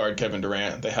matchup to guard Kevin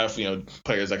Durant. They have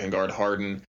players that can guard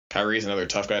Harden. Kyrie's another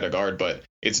tough guy to guard, but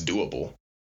it's doable.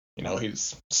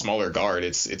 He's smaller guard.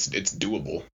 It's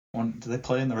doable. Do they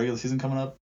play in the regular season coming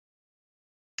up?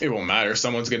 It won't matter.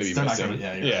 Someone's going to be missing.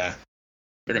 Yeah. Right.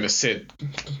 They're going to sit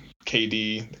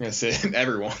KD. They're going to sit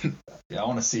everyone. Yeah, I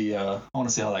want to see how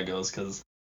that goes because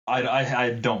I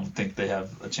don't think they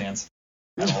have a chance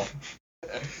at all.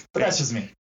 But that's just me.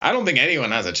 I don't think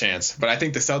anyone has a chance, but I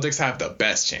think the Celtics have the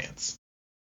best chance.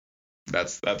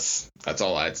 That's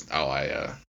all I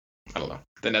don't know.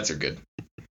 The Nets are good.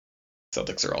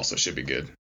 Celtics are also should be good.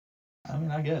 I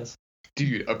mean, I guess.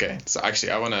 Dude, okay. So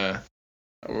actually, I want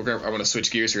to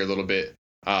switch gears here a little bit.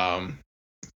 I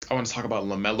want to talk about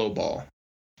LaMelo Ball.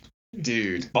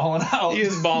 Dude, balling out. He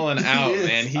is balling out,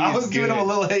 man. I was giving him a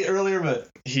little hate earlier, but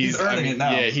he's earning it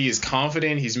now. Yeah, he is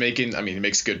confident. He's making. He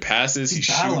makes good passes. He's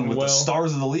battling shooting with well. the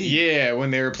stars of the league. Yeah,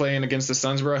 when they were playing against the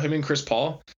Suns, bro, him and Chris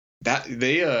Paul,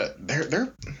 they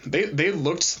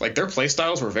looked like their play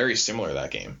styles were very similar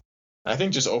that game. I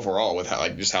think just overall with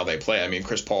how they play. I mean,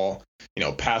 Chris Paul,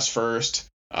 pass first.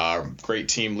 Great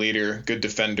team leader, good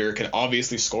defender, can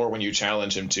obviously score when you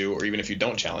challenge him to, or even if you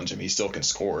don't challenge him, he still can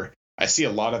score. I see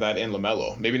a lot of that in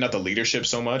LaMelo. Maybe not the leadership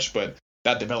so much, but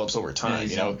that develops over time.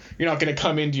 Yeah, you're not going to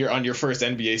come into on your first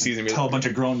NBA season. Tell a bunch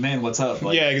of grown men what's up.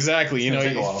 Yeah, exactly. You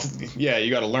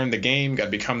got to learn the game. Got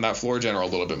to become that floor general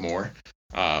a little bit more.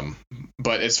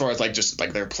 But as far as just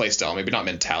their play style, maybe not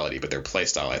mentality, but their play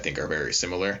style, I think are very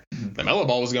similar. Mm-hmm. LaMelo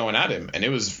Ball was going at him, and it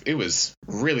was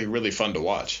really, really fun to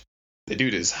watch. The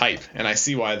dude is hype, and I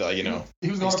see why he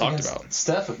was going up talked against about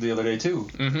Steph the other day too,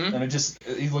 and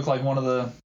he looked like one of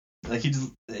the he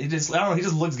just I don't know, he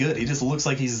just looks good. He just looks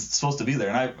like he's supposed to be there,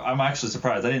 and I'm actually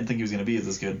surprised. I didn't think he was going to be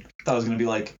this good. I thought it was going to be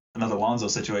like another Lonzo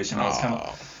situation. I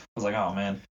was like, oh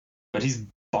man, but he's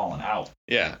balling out.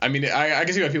 Yeah, I mean, I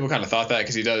can see why people kind of thought that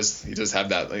because he does have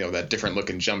that that different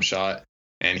looking jump shot,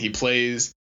 and he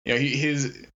plays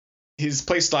his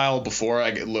play style before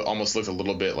almost looked a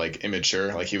little bit like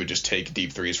immature. Like he would just take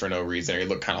deep threes for no reason. He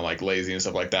looked kind of like lazy and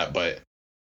stuff like that. But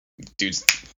dude's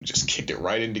just kicked it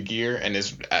right into gear and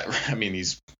he's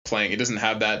playing. He doesn't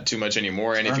have that too much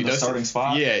anymore. And if he does, starting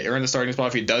spot. Yeah, earn the starting spot.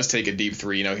 If he does take a deep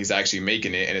three, he's actually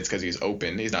making it, and it's because he's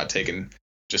open. He's not taking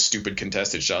just stupid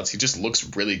contested shots. He just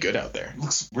looks really good out there.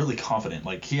 Looks really confident.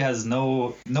 Like he has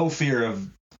no fear of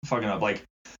fucking up. Like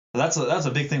that's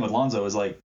a big thing with Lonzo is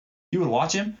like you would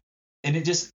watch him. And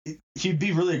he'd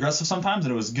be really aggressive sometimes,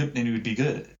 and it was good, and he would be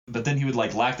good. But then he would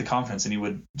lack the confidence,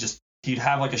 and he'd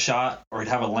have a shot or he'd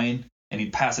have a lane, and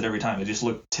he'd pass it every time. It just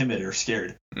looked timid or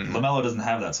scared. Mm-hmm. LaMelo doesn't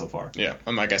have that so far. Yeah,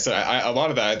 and like I said, a lot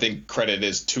of that I think credit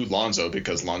is to Lonzo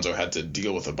because Lonzo had to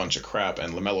deal with a bunch of crap,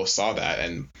 and LaMelo saw that,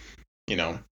 and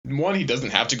one, he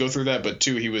doesn't have to go through that, but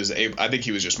two, I think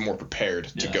he was just more prepared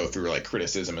to go through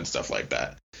criticism and stuff like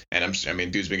that. And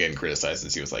dude's been getting criticized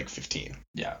since he was 15.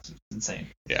 Yeah, it's insane.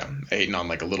 Yeah, hating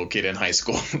on a little kid in high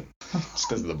school just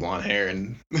because of the blonde hair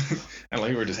and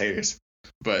we were just haters.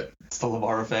 But it's the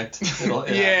LeVar effect.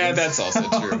 Yeah, that's also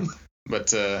true. But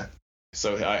so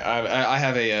I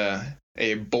have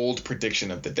a bold prediction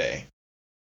of the day.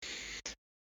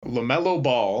 LaMelo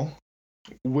Ball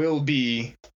will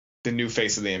be the new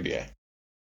face of the NBA.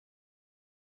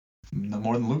 No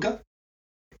more than Luka?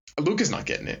 Luka's not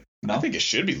getting it. No? I think it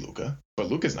should be Luka, but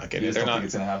Luka's not getting it. They're not. Think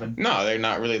it's gonna happen? No, they're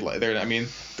not really.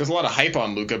 There's a lot of hype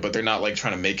on Luka, but they're not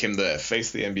trying to make him the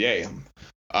face of the NBA.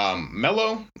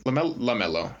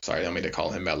 LaMelo. Sorry, I don't mean to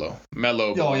call him Melo.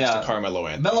 Melo belongs to Carmelo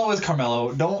Anthony. Melo is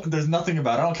Carmelo. There's nothing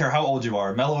about it. I don't care how old you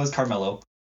are. Melo is Carmelo.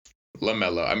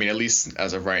 LaMelo. At least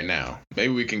as of right now.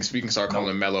 Maybe we can start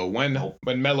calling him Melo when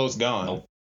Melo's gone. Nope.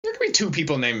 There could be two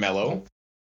people named Melo.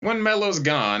 When Melo's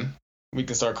gone, we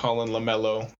can start calling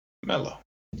LaMelo Melo.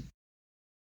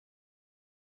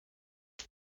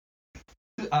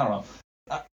 I don't know.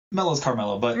 Melo's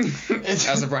Carmelo, but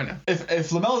as of right now, if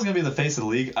LaMelo's gonna be the face of the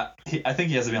league, I think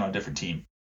he has to be on a different team,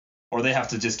 or they have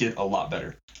to just get a lot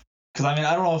better. Because I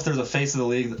don't know if there's a face of the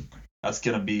league that's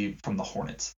gonna be from the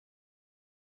Hornets.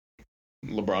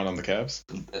 LeBron on the Cavs.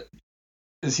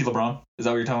 Is he LeBron? Is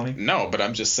that what you're telling me? No, but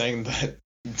I'm just saying that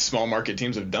small market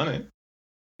teams have done it.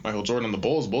 Michael Jordan on the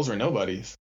Bulls. Bulls are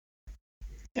nobodies.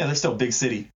 Yeah, they're still big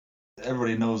city.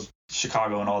 Everybody knows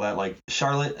Chicago and all that. Like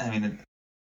Charlotte, and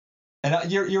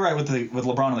you're right with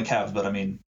LeBron and the Cavs, but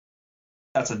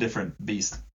that's a different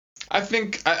beast. I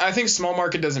think small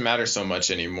market doesn't matter so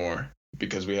much anymore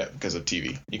because of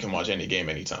TV. You can watch any game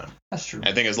anytime. That's true.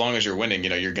 I think as long as you're winning,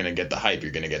 you're gonna get the hype.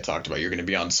 You're gonna get talked about. You're gonna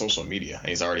be on social media. And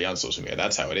he's already on social media.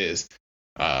 That's how it is.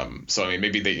 So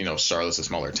maybe Charlotte's a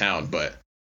smaller town, but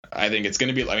I think it's going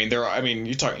to be.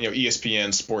 You talk, ESPN,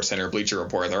 SportsCenter, Bleacher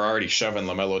Report. They're already shoving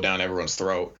LaMelo down everyone's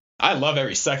throat. I love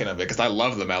every second of it because I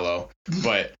love LaMelo.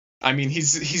 But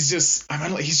he's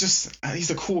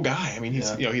a cool guy.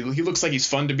 He looks like he's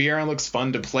fun to be around. Looks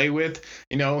fun to play with.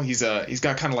 He's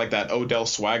got kind of like that Odell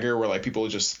swagger where people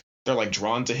they're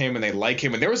drawn to him and they like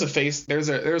him. And there was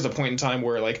a point in time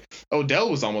where Odell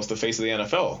was almost the face of the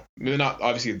NFL. Not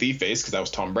obviously the face because that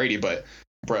was Tom Brady, but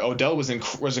Odell was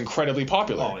incredibly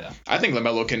popular. Oh yeah. I think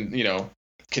LaMelo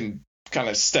can kind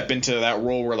of step into that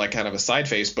role where kind of a side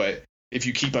face, but if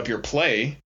you keep up your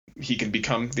play, he can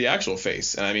become the actual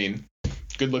face. And I mean,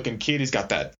 good looking kid. He's got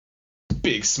that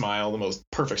big smile, the most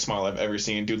perfect smile I've ever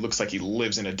seen. Dude looks like he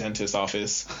lives in a dentist's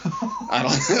office. I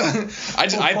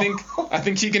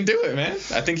think he can do it, man.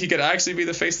 I think he could actually be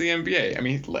the face of the NBA. I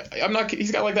mean,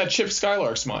 he's got like that Chip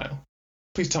Skylark smile.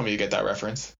 Please tell me you get that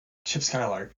reference. Chip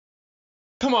Skylark.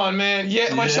 Come on, man.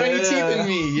 Yeah, my shiny teeth in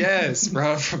me. Yes,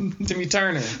 bro. From Timmy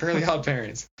Turner, Fairly Odd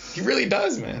Parents. He really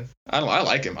does, man. I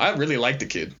like him. I really like the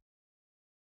kid.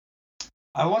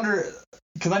 I wonder,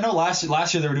 because I know last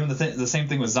year they were doing the same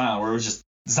thing with Zion, where it was just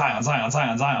Zion.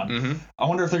 Mm-hmm. I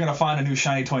wonder if they're going to find a new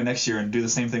shiny toy next year and do the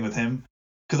same thing with him.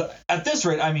 Because at this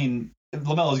rate, I mean,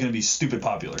 LaMelo is going to be stupid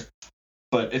popular.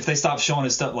 But if they stop showing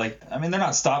his stuff, like, I mean, they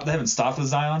haven't stopped with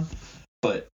Zion,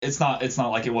 but it's not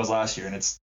like it was last year, and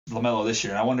it's LaMelo this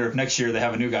year. And I wonder if next year they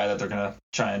have a new guy that they're going to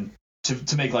try and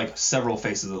to make like several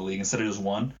faces of the league instead of just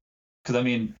one. Because I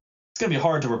mean, it's going to be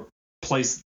hard to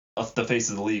replace the face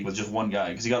of the league with just one guy,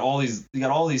 because you got all these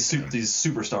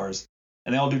superstars,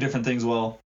 and they all do different things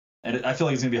well, and I feel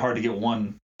like it's gonna be hard to get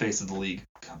one face of the league.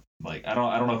 Like I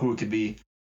don't know who it could be,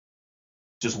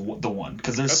 just the one,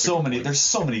 because there's so many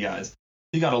guys.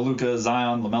 You got a Luka,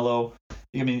 Zion, LaMelo.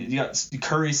 I mean, you got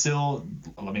Curry still.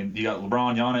 I mean, you got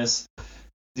LeBron, Giannis.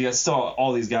 You got still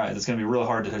all these guys. It's gonna be real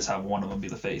hard to just have one of them be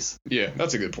the face. Yeah,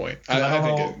 that's a good point. I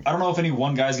don't know if any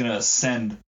one guy's gonna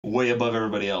ascend way above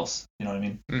everybody else. You know what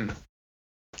I mean?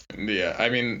 Yeah, I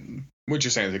mean, what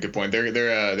you're saying is a good point.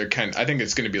 They're kind. I think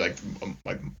it's going to be like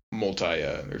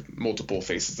multiple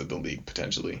faces of the league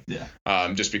potentially. Yeah.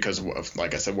 Just because of,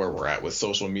 like I said, where we're at with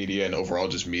social media and overall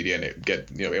just media, and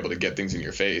able to get things in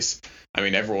your face. I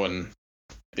mean, everyone,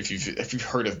 if you've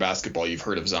heard of basketball, you've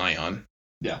heard of Zion.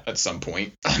 Yeah. At some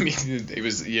point, I mean, it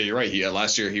was. Yeah, you're right.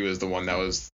 Last year he was the one that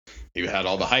was. He had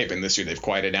all the hype, and this year they've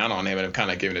quieted down on him and have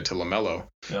kind of given it to LaMelo,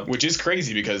 which is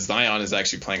crazy because Zion is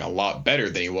actually playing a lot better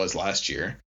than he was last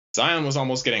year. Zion was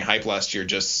almost getting hype last year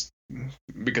just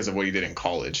because of what he did in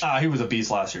college. He was a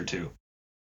beast last year too.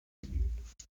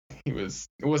 It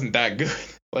wasn't that good.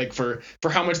 Like for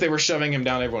how much they were shoving him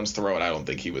down everyone's throat, I don't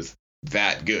think he was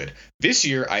that good. This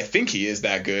year, I think he is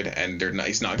that good, and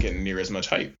he's not getting near as much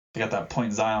hype. They got that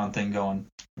point Zion thing going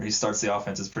where he starts the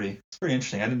offense. It's pretty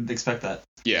interesting. I didn't expect that.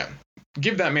 Yeah.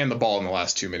 Give that man the ball in the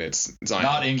last 2 minutes, Zion.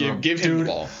 Not Ingram. Give him the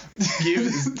ball.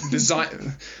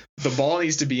 The ball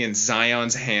needs to be in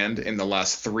Zion's hand in the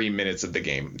last 3 minutes of the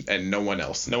game, and no one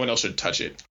else. No one else should touch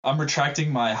it. I'm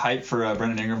retracting my hype for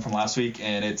Brandon Ingram from last week,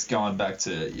 and it's gone back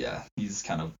to, he's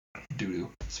kind of doo-doo,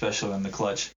 especially in the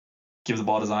clutch. Give the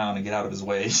ball to Zion and get out of his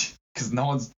way, because no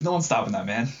one's stopping that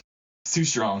man. It's too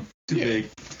strong, too big.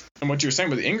 And what you were saying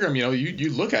with Ingram,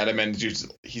 you look at him and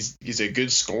he's a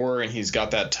good scorer, and he's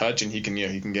got that touch, and he can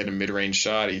get a mid-range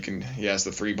shot. He has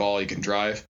the free ball, he can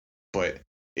drive, but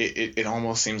it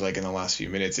almost seems like in the last few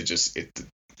minutes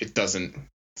it doesn't,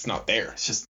 it's not there. It's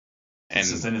just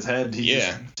in his head. He's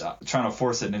just trying to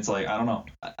force it, and it's like, I don't know.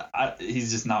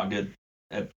 He's just not good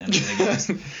at anything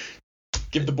else.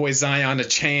 Give the boy Zion a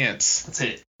chance. That's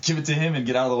it. Give it to him and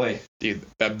get out of the way. Dude,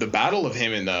 the battle of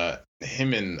him and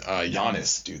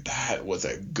Giannis, dude, that was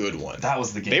a good one. That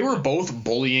was the game. They were both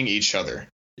bullying each other.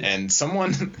 Yeah. And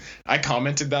I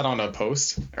commented that on a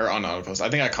post, or on a post. I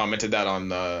think I commented that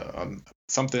on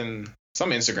some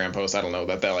Instagram post. I don't know,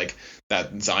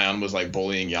 that Zion was like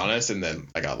bullying Giannis, and then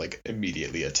I got like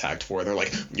immediately attacked for it. They're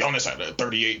like, Giannis had a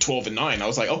 38, 12, and 9. I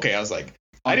was like, okay.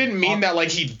 I didn't mean that like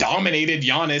he dominated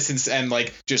Giannis and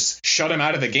like just shut him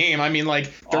out of the game. I mean,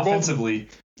 like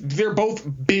they're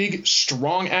both big,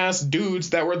 strong ass dudes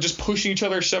that were just pushing each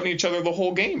other, shoving each other the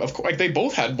whole game. Of course, like they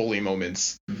both had bully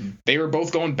moments. Mm-hmm. They were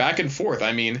both going back and forth.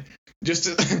 I mean, just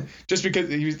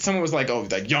because someone was like, "Oh,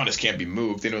 like Giannis can't be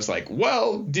moved," and it was like,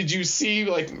 "Well, did you see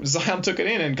like Zion took it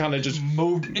in and kind of just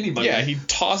moved anybody?" Yeah, he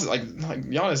tossed it like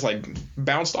Giannis like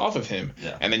bounced off of him,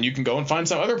 and then you can go and find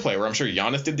some other play where I'm sure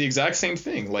Giannis did the exact same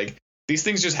thing. Like these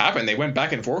things just happened. They went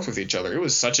back and forth with each other. It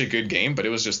was such a good game, but it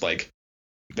was just like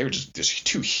they were just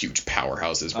two huge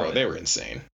powerhouses, bro. They were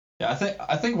insane. Yeah,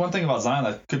 I think one thing about Zion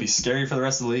that could be scary for the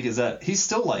rest of the league is that he's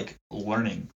still like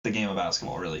learning the game of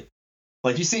basketball, really.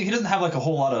 Like you see, he doesn't have like a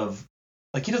whole lot of,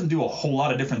 like he doesn't do a whole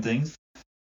lot of different things,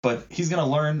 but he's gonna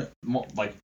learn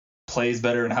like plays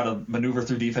better and how to maneuver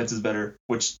through defenses better,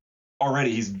 which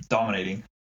already he's dominating.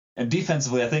 And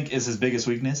defensively, I think is his biggest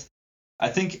weakness. I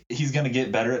think he's gonna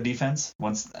get better at defense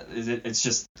once it's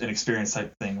just an experience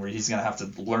type thing where he's gonna have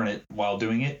to learn it while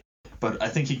doing it. But I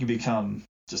think he can become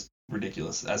just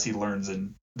ridiculous as he learns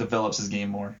and develops his game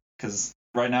more. Because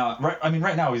right now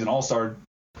he's an all-star.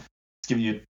 He's giving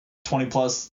you 20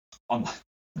 plus on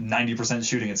 90%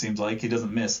 shooting. It seems like he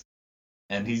doesn't miss,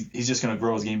 and he's just going to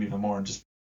grow his game even more, and just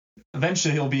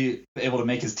eventually he'll be able to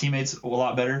make his teammates a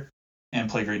lot better and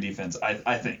play great defense.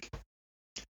 I think.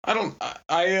 The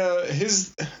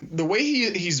way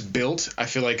he's built, I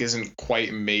feel like isn't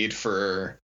quite made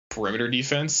for perimeter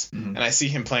defense, and I see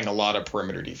him playing a lot of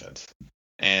perimeter defense.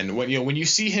 And when you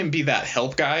see him be that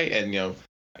help guy, and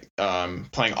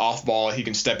playing off ball, he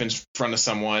can step in front of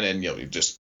someone and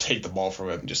just take the ball from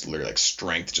him, and just literally like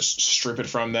strength, just strip it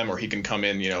from them, or he can come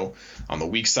in on the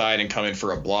weak side and come in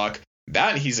for a block.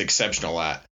 That he's exceptional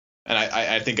at, and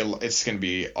I think it's going to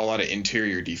be a lot of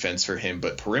interior defense for him,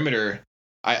 but perimeter.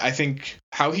 I think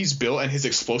how he's built and his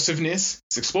explosiveness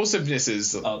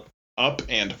is up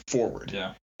and forward.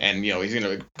 Yeah. And he's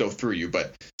gonna go through you.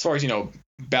 But as far as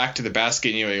back to the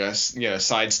basket,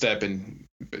 sidestep and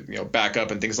back up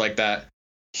and things like that,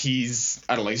 he's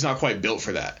not quite built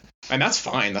for that. And that's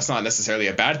fine. That's not necessarily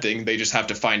a bad thing. They just have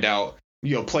to find out,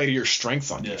 play to your strengths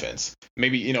on defense.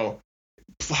 Maybe,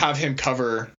 have him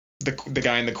cover the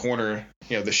guy in the corner,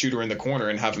 the shooter in the corner,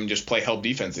 and have him just play help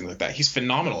defense, things like that. He's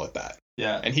phenomenal at that.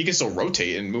 Yeah. And he can still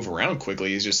rotate and move around quickly.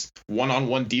 He's just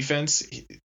one-on-one defense.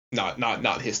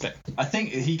 Not his thing. I think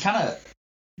he kind of,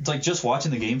 like, just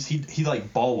watching the games, he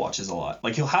like ball watches a lot.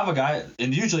 Like, he'll have a guy,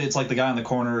 and usually it's like the guy in the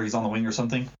corner, or he's on the wing or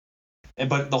something.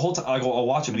 But the whole time I'll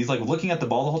watch him, and he's like looking at the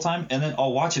ball the whole time, and then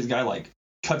I'll watch his guy like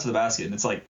cut to the basket, and it's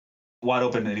like wide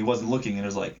open, and he wasn't looking, and it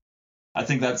was like, I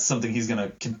think that's something he's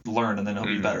gonna learn, and then he'll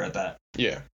be better at that.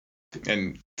 Yeah.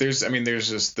 And there's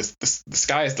just the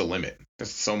sky is the limit.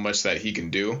 There's so much that he can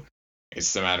do.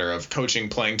 It's a matter of coaching,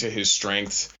 playing to his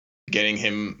strengths, getting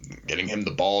him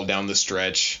the ball down the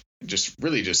stretch. Just I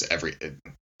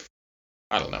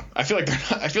don't know. I feel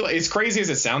like as crazy as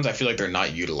it sounds, I feel like they're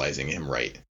not utilizing him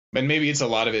right. But maybe it's a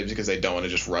lot of it because they don't want to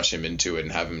just rush him into it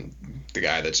and have him the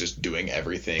guy that's just doing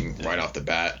everything right off the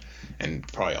bat, and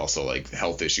probably also like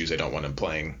health issues. They don't want him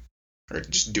playing or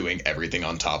just doing everything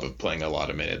on top of playing a lot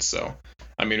of minutes. So,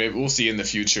 I mean, maybe we'll see in the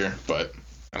future, but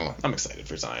I don't know. I'm excited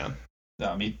for Zion.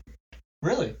 I mean,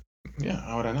 really? Yeah,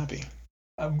 how would I not be?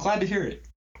 I'm glad to hear it.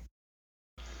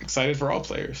 Excited for all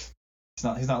players. He's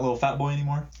not a little fat boy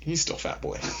anymore? He's still fat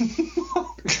boy.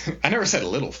 I never said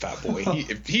little fat boy.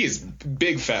 He is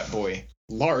big fat boy.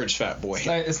 Large fat boy.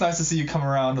 It's nice to see you come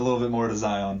around a little bit more to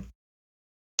Zion.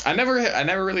 I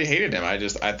never really hated him. I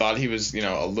thought he was,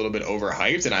 a little bit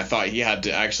overhyped, and I thought he had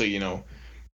to actually,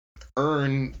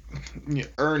 earn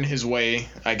his way,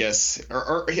 I guess.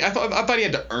 I thought he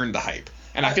had to earn the hype.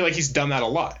 And I feel like he's done that a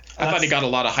lot. I thought he got a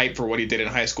lot of hype for what he did in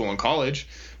high school and college,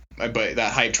 but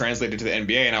that hype translated to the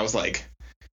NBA, and I was like,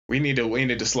 we need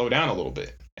to slow down a little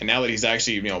bit. And now that he's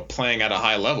actually, playing at a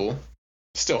high level,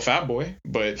 still fat boy,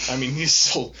 but I mean, he's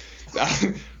still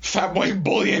fat boy can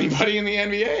bully anybody in the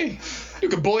NBA. You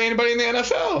could bully anybody in the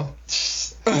NFL.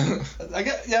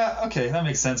 Yeah, okay, that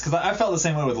makes sense, because I felt the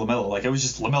same way with LaMelo. Like, it was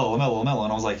just LaMelo, and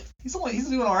I was like, he's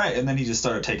doing all right, and then he just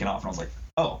started taking off, and I was like,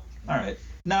 oh, all right,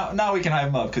 now we can hype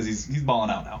him up because he's balling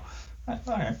out now. All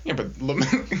right. Yeah, but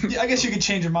yeah, I guess you could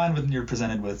change your mind when you're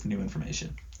presented with new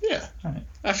information. Yeah. All right.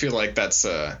 I feel like that's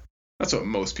what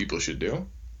most people should do.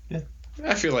 Yeah.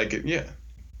 I feel like it. Yeah.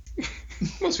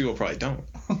 Most people probably don't,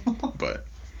 but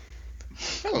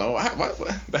I don't know.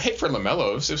 The hate for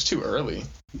LaMelo, it was too early.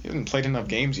 He hasn't played enough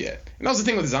games yet. And that was the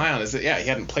thing with Zion, is that, he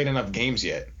hadn't played enough games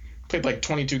yet. Played like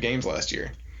 22 games last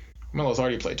year. LaMelo's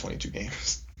already played 22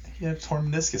 games. He had torn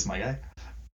meniscus, my guy.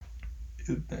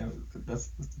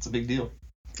 That's a big deal.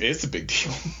 It's a big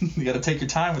deal. You got to take your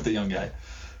time with the young guy,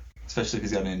 especially if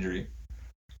he's got an injury.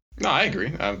 No, I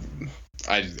agree. I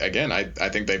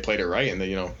think they played it right, and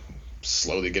they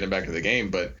slowly getting back to the game.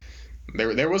 But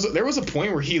there was a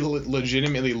point where he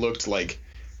legitimately looked like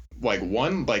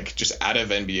just out of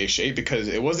NBA shape, because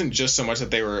it wasn't just so much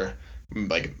that they were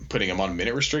like putting him on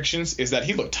minute restrictions, is that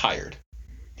he looked tired.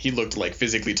 He looked like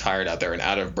physically tired out there and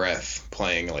out of breath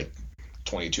playing like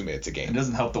 22 minutes a game. It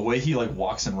doesn't help the way he like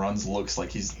walks and runs, looks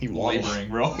like he's laboring,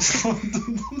 bro.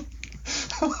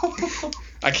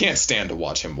 I can't stand to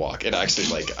watch him walk. It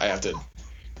actually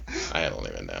I don't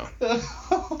even know.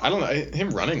 I don't know.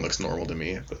 Him running looks normal to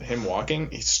me, but him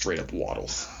walking, he straight up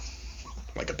waddles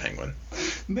like a penguin.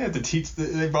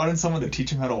 They brought in someone to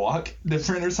teach him how to walk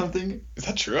different or something. Is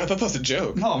that true? I thought that was a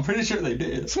joke. No, I'm pretty sure they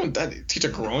did. Someone teach a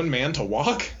grown man to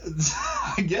walk?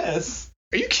 I guess.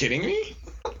 Are you kidding me?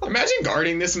 Imagine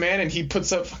guarding this man and he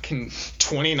puts up fucking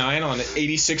 29 on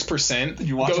 86%.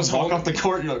 You watch him walk off the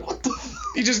court, you're like, what the?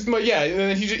 And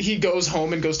then he goes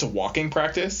home and goes to walking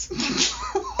practice.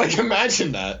 Like,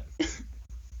 imagine that.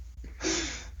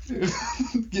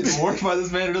 Getting worked by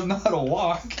this man who doesn't know how to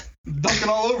walk. dunking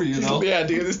all over you, though. Yeah,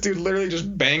 dude, this dude literally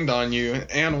just banged on you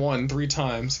and won 3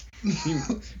 times.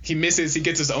 He misses. He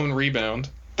gets his own rebound.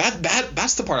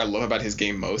 That's the part I love about his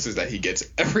game most, is that he gets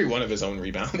every one of his own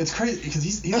rebounds. It's crazy because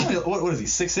he's only, what is he,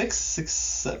 6'6",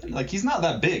 6'7"? Like, he's not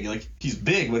that big. Like, he's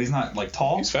big, but he's not like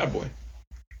tall. He's fat boy.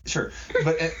 Sure,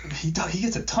 but he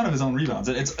gets a ton of his own rebounds.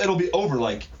 It'll be over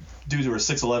like dudes who are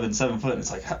 6'11", 7 foot. And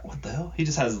it's like, what the hell? He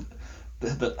just has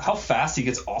how fast he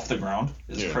gets off the ground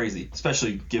is crazy,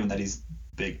 especially given that he's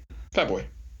big. Fat boy.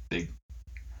 Big.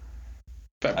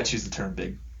 Fat boy. I choose the term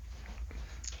big.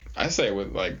 I say it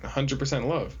with like 100%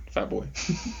 love. Fat boy.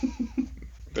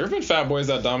 There have been fat boys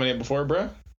that dominate before,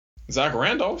 bruh. Zach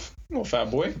Randolph, little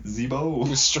fat boy. Zebo. He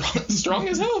was strong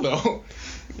as hell though.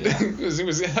 Yeah. He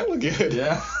was hella good.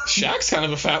 Yeah. Shaq's kind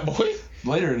of a fat boy.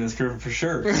 Later in his career, for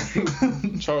sure.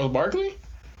 Charles Barkley.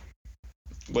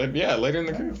 Later in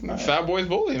the career. Right. Fat boys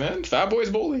bully, man. Fat boys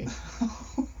bully.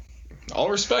 All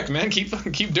respect, man.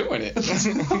 Keep doing it.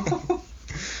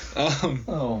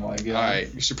 Oh my god. All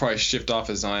right, we should probably shift off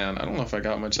of Zion. I don't know if I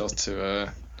got much else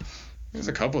to. There's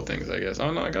a couple of things, I guess.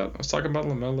 Oh no, I was talking about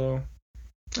LaMelo.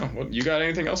 Oh, what, you got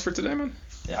anything else for today, man?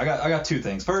 Yeah, I got 2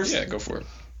 things. First, Yeah, go for it.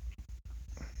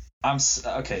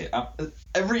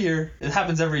 Every year, it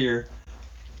happens every year.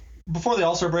 Before the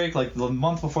All-Star break, like the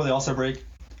month before the All-Star break,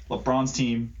 LeBron's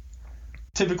team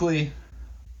typically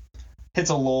hits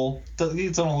a lull,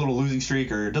 gets on a little losing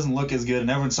streak, or it doesn't look as good, and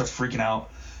everyone starts freaking out.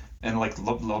 And like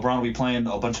LeBron will be playing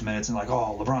a bunch of minutes, and like,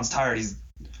 oh, LeBron's tired. He's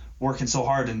working so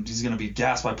hard, and he's gonna be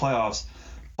gassed by playoffs.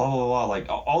 Blah blah blah. Like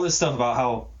all this stuff about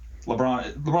how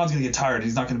LeBron's gonna get tired. And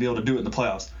he's not gonna be able to do it in the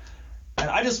playoffs. And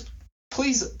I just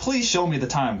please show me the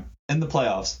time in the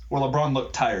playoffs where LeBron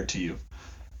looked tired to you.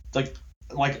 Like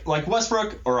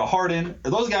Westbrook or a Harden or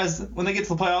those guys, when they get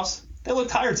to the playoffs, they look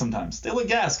tired sometimes. They look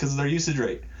gassed because of their usage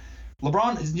rate.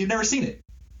 LeBron, you've never seen it.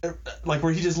 Like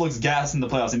where he just looks gassed in the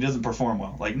playoffs and he doesn't perform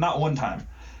well. Like not one time.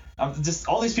 Just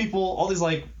all these people, all these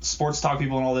like sports talk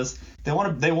people and all this, they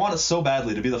want it so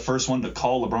badly to be the first one to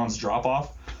call LeBron's drop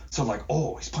off. So like,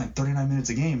 oh, he's playing 39 minutes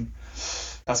a game.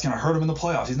 That's gonna hurt him in the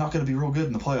playoffs. He's not gonna be real good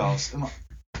in the playoffs.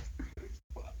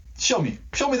 Show me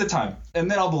the time, and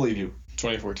then I'll believe you.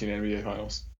 2014 NBA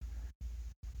Finals.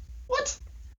 What?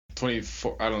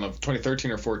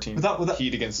 2013 or 14. Without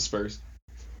Heat against the Spurs.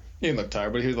 He didn't look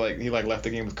tired, but he left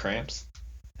the game with cramps.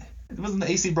 It wasn't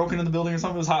the AC broken in the building or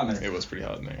something. It was hot in there. It was pretty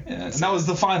hot in there. Yeah, and that was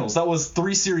the finals. That was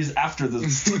 3 series after the No,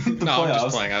 playoffs. I'm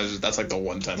just playing. That's like the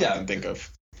one time I can think of.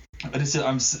 But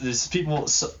it's people.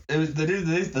 They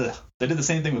did the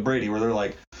same thing with Brady, where they're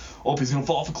like, "Oh, he's gonna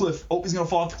fall off a cliff. Oh, he's gonna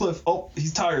fall off the cliff. Oh,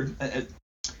 he's tired."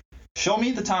 Show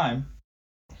me the time,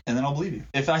 and then I'll believe you.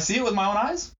 If I see it with my own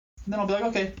eyes, then I'll be like,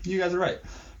 "Okay, you guys are right."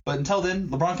 But until then,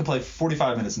 LeBron can play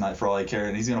 45 minutes a night for all I care,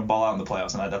 and he's gonna ball out in the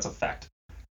playoffs, and that's a fact.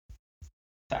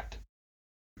 Fact.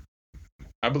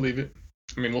 I believe it.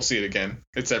 I mean, we'll see it again.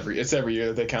 It's every year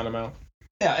that they count him out.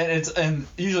 Yeah, and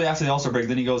usually after the All-Star break,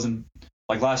 then he goes and,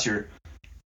 like last year,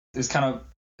 just kind of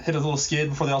hit a little skid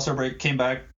before the All-Star break, came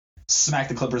back, smacked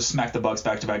the Clippers, smacked the Bucks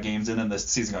back-to-back games, and then the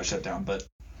season got shut down. But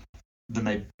then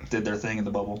they did their thing in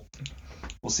the bubble.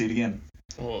 We'll see it again.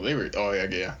 Well, they were. Oh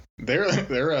yeah.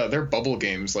 Their bubble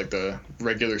games, like the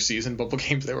regular season bubble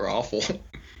games, they were awful.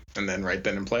 And then right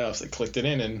then in playoffs, they clicked it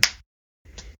in, and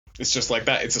it's just like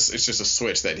that. It's just a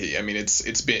switch that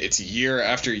it's year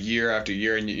after year after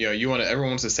year, and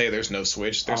everyone wants to say there's no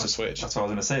switch. There's a switch. That's what I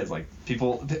was gonna say. It's like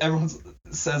everyone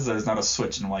says there's not a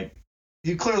switch, and I'm like,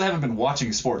 you clearly haven't been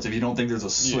watching sports if you don't think there's a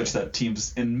switch that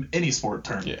teams in any sport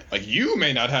turn. Yeah, like you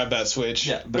may not have that switch.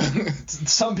 Yeah, but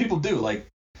some people do. Like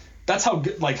that's how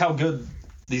good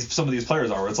some of these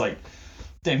players are. Where it's like,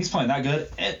 damn, he's playing that good,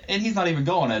 and he's not even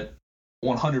going at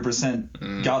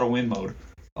 100% gotta win mode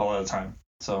all the time.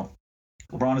 So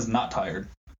LeBron is not tired.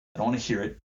 I don't want to hear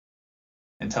it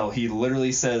until he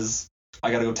literally says,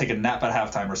 "I gotta go take a nap at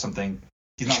halftime" or something.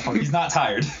 He's not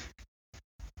tired.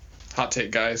 Hot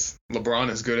take, guys. LeBron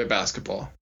is good at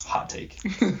basketball. Hot take.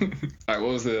 All right, what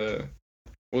was the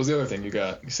other thing you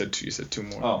got? You said two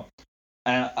more. Oh,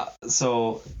 and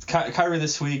so Kyrie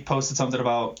this week posted something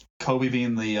about Kobe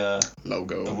being the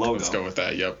logo. The logo. Let's go with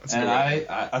that. Yep. And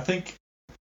I think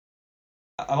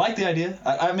I like the idea.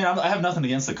 I mean, I have nothing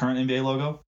against the current NBA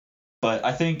logo, but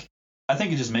I think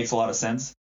it just makes a lot of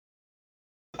sense.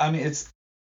 I mean,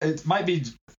 it might be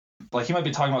like he might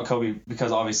be talking about Kobe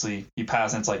because obviously he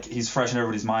passed, and it's like he's fresh in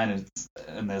everybody's mind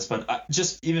in this. But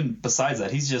just even besides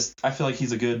that, I feel like he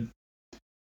was a good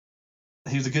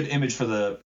image for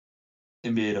the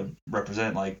NBA to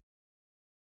represent. Like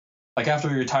after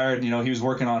he retired, he was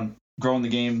working on growing the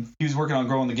game. He was working on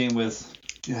growing the game with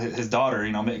his daughter,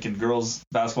 making girls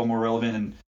basketball more relevant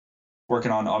and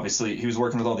working on, obviously, he was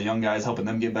working with all the young guys, helping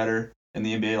them get better in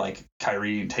the NBA, like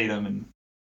Kyrie and Tatum, and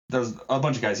there's a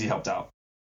bunch of guys he helped out.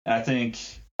 And I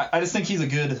just think he's a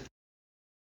good,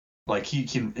 like,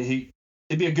 it'd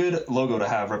be a good logo to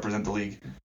have represent the league,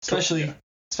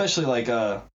 especially like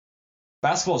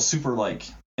basketball is super like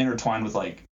intertwined with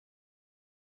like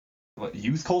what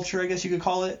youth culture, I guess you could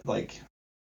call it, like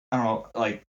I don't know,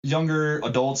 like younger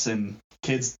adults and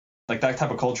kids, like that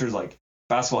type of culture is like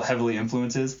basketball heavily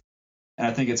influences. And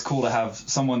I think it's cool to have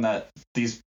someone that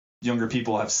these younger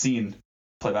people have seen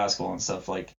play basketball and stuff.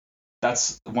 Like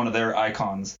that's one of their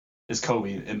icons is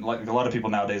Kobe, and like a lot of people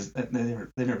nowadays they've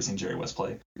never seen Jerry West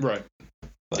play. Right.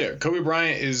 But, yeah, Kobe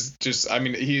Bryant is just, I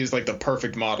mean, he is like the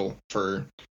perfect model for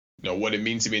what it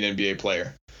means to be an NBA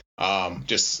player.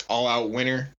 Just all out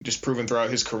winner, just proven throughout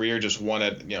his career, just won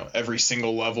at every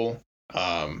single level.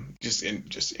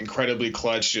 Just incredibly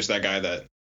clutch. Just that guy that,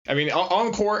 I mean,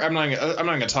 on the court, I'm not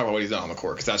gonna talk about what he's done on the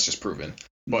court because that's just proven.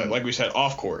 But like we said,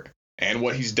 off court and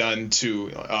what he's done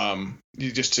to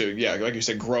like you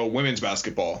said, grow women's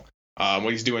basketball.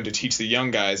 What he's doing to teach the young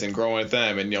guys and growing with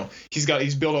them, and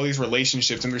he's built all these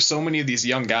relationships, and there's so many of these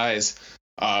young guys.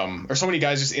 Or so many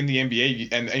guys just in the NBA,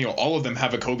 and all of them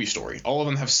have a Kobe story. All of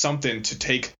them have something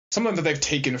that they've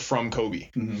taken from Kobe.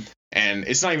 Mm-hmm. And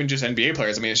it's not even just NBA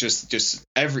players. I mean, it's just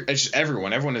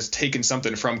everyone. Everyone has taken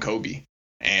something from Kobe.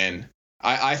 And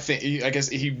I guess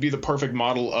he'd be the perfect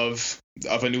model of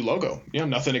a new logo.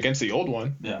 Nothing against the old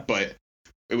one. Yeah. But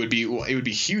it would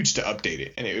be huge to update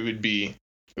it, and it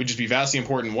would just be vastly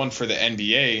important, one, for the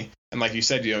NBA, and like you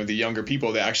said, the younger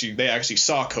people, they actually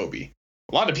saw Kobe.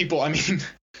 A lot of people, I mean,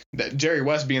 that Jerry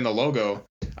West being the logo,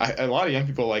 a lot of young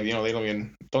people, like, they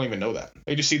don't even know that.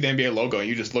 They just see the NBA logo and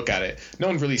you just look at it. No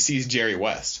one really sees Jerry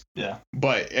West. Yeah.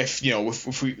 But if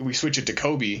we switch it to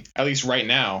Kobe, at least right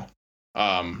now,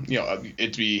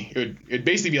 it'd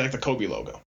basically be like the Kobe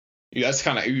logo. That's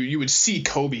kind of, you would see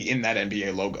Kobe in that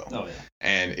NBA logo. Oh yeah.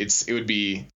 And it would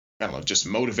be, I don't know, just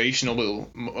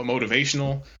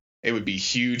motivational. It would be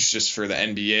huge just for the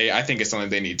NBA. I think it's something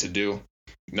they need to do.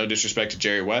 No disrespect to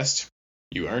Jerry West.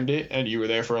 You earned it, and you were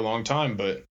there for a long time,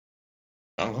 but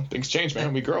I don't know. Things change,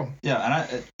 man. We grow. Yeah,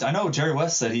 and I know Jerry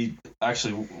West said he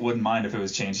actually wouldn't mind if it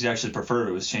was changed. He'd actually prefer if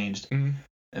it was changed. Mm-hmm.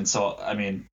 And so, I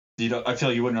mean, I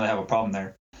feel you wouldn't really have a problem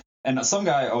there. And some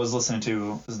guy I was listening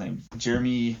to, what's his name?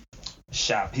 Jeremy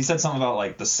Schaap. He said something about,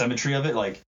 like, the symmetry of it.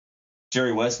 Like,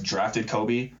 Jerry West drafted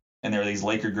Kobe, and there were these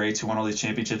Laker greats who won all these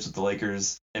championships with the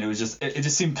Lakers. And it was just, it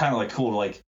just seemed kind of, like, cool to,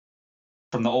 like,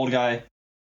 from the old guy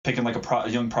picking like a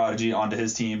young prodigy onto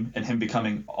his team and him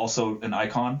becoming also an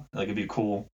icon. Like it'd be a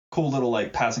cool little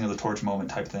like passing of the torch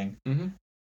moment type thing. Mm-hmm.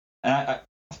 And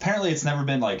apparently it's never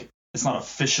been like, it's not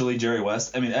officially Jerry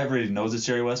West. I mean, everybody knows it's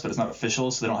Jerry West, but it's not official,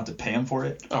 so they don't have to pay him for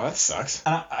it. Oh, that sucks.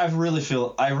 And I really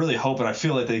hope, and I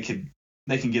feel like they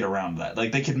can get around that.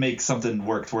 Like they could make something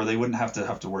work to where they wouldn't have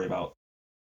to worry about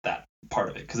that part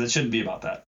of it, because it shouldn't be about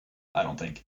that. I don't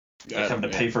think like having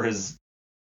to pay for his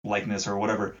likeness or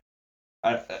whatever.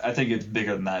 I think it's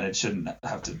bigger than that. It shouldn't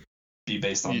have to be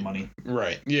based on money.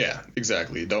 Right. Yeah,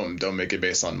 exactly. Don't make it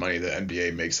based on money. The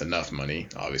NBA makes enough money.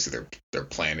 Obviously their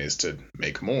plan is to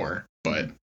make more,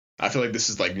 but I feel like this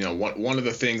is like, one of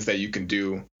the things that you can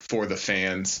do for the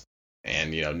fans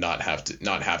and, not have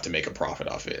to make a profit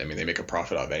off it. I mean, they make a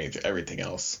profit off everything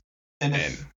else. And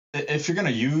if you're going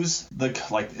to use the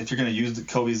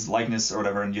Kobe's likeness or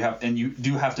whatever, and you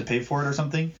do have to pay for it or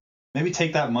something, maybe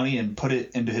take that money and put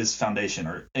it into his foundation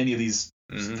or any of these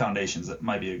foundations. That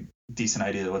might be a decent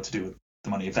idea of what to do with the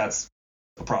money if that's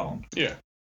a problem. Yeah.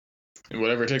 And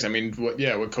whatever it takes. I mean, what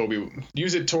Kobe,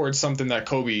 use it towards something that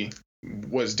Kobe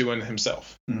was doing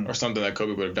himself or something that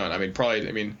Kobe would have done. I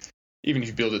mean, even if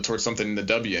you build it towards something in the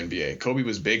WNBA, Kobe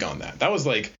was big on that. That was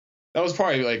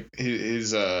probably like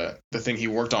his the thing he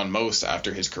worked on most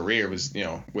after his career was,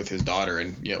 with his daughter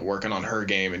and, working on her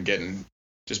game and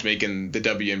just making the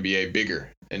WNBA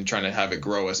bigger and trying to have it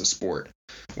grow as a sport,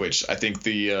 which I think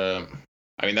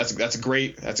that's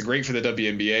great. That's great for the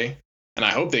WNBA, and I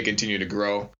hope they continue to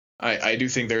grow. I do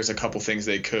think there's a couple things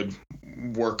they could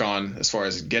work on as far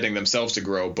as getting themselves to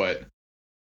grow, but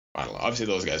I don't know. Obviously,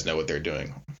 those guys know what they're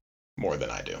doing more than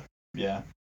I do. Yeah,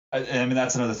 I mean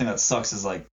that's another thing that sucks is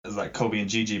like Kobe and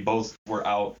Gigi both were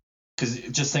out, because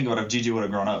just think about if Gigi would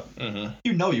have grown up,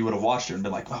 you would have watched her and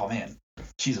been like, oh man,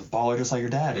 she's a baller just like her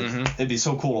dad. It'd be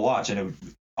so cool to watch, and it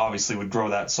obviously would grow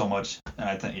that so much. And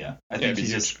I think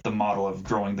he's just the model of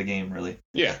growing the game, really.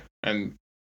 Yeah, and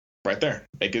right there,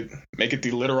 make it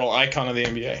the literal icon of the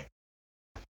NBA.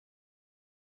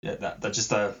 Yeah, that just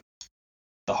the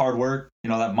hard work,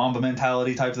 that Mamba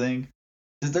mentality type thing.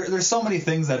 there's so many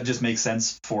things that just make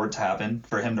sense for it to happen,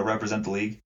 for him to represent the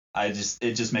league. It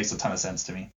just makes a ton of sense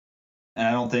to me. And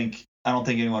I don't think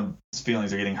anyone's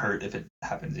feelings are getting hurt if it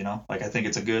happens, you know? Like, I think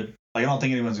it's a good, like, I don't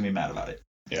think anyone's going to be mad about it.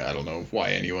 Yeah, I don't know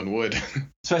why anyone would.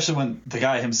 Especially when the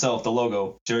guy himself, the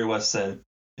logo, Jerry West, said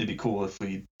it'd be cool if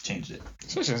we changed it.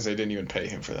 Especially since they didn't even pay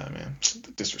him for that, man.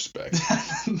 The disrespect.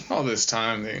 All this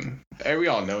time, we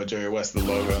all know Jerry West, the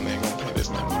logo, and they ain't gonna pay this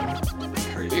man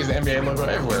money. They use the NBA logo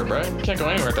everywhere, bro. You can't go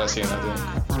anywhere without seeing that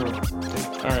thing.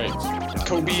 All right,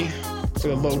 Kobe for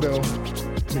the logo,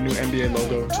 the new NBA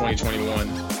logo,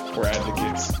 2021. We're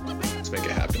advocates. Let's make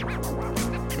it happen.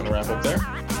 Gonna wrap up there.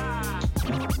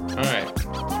 All right.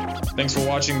 Thanks for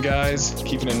watching, guys.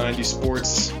 Keeping it 90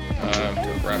 sports.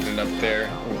 Wrapping it up there.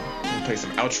 We'll play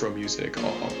some outro music.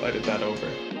 I'll edit that over.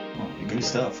 Oh, good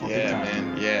stuff. Yeah,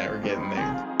 man. Yeah, we're getting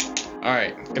there. All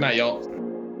right. Good night, y'all.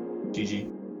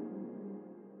 GG.